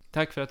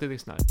 Tack för att du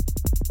lyssnar.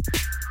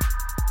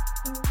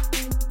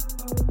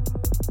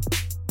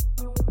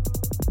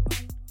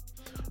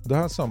 Det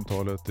här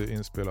samtalet är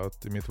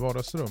inspelat i mitt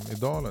vardagsrum i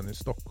Dalen i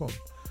Stockholm.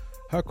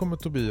 Här kommer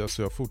Tobias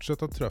och jag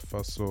fortsätta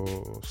träffas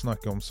och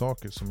snacka om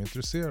saker som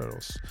intresserar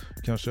oss.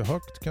 Kanske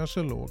högt,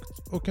 kanske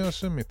lågt och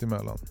kanske mitt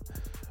emellan.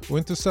 Och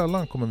inte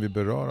sällan kommer vi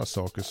beröra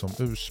saker som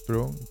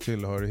ursprung,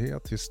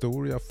 tillhörighet,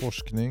 historia,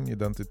 forskning,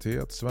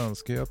 identitet,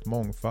 svenskhet,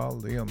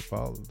 mångfald,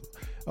 enfald.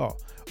 Ja,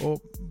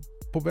 och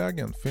på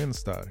vägen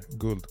finns där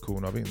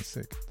guldkorn av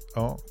insikt.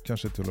 Ja,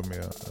 kanske till och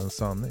med en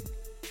sanning.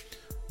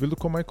 Vill du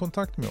komma i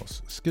kontakt med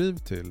oss? Skriv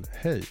till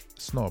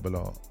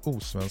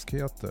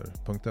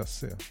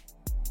hej@osvenskheter.se.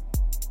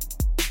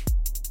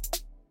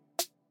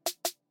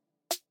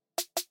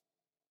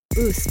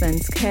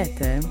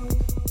 Osvenskheter.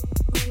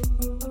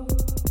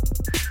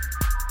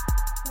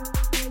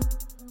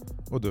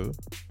 Och du,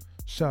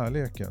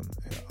 kärleken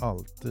är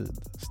alltid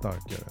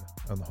starkare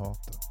än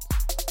hatet.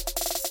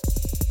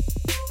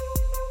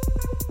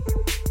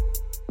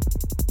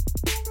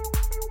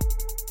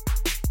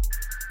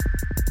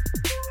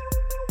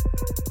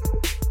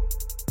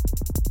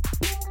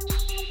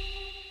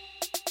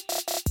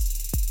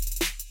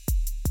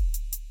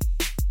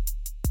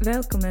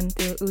 Välkommen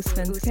till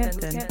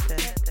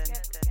Osvenskheter.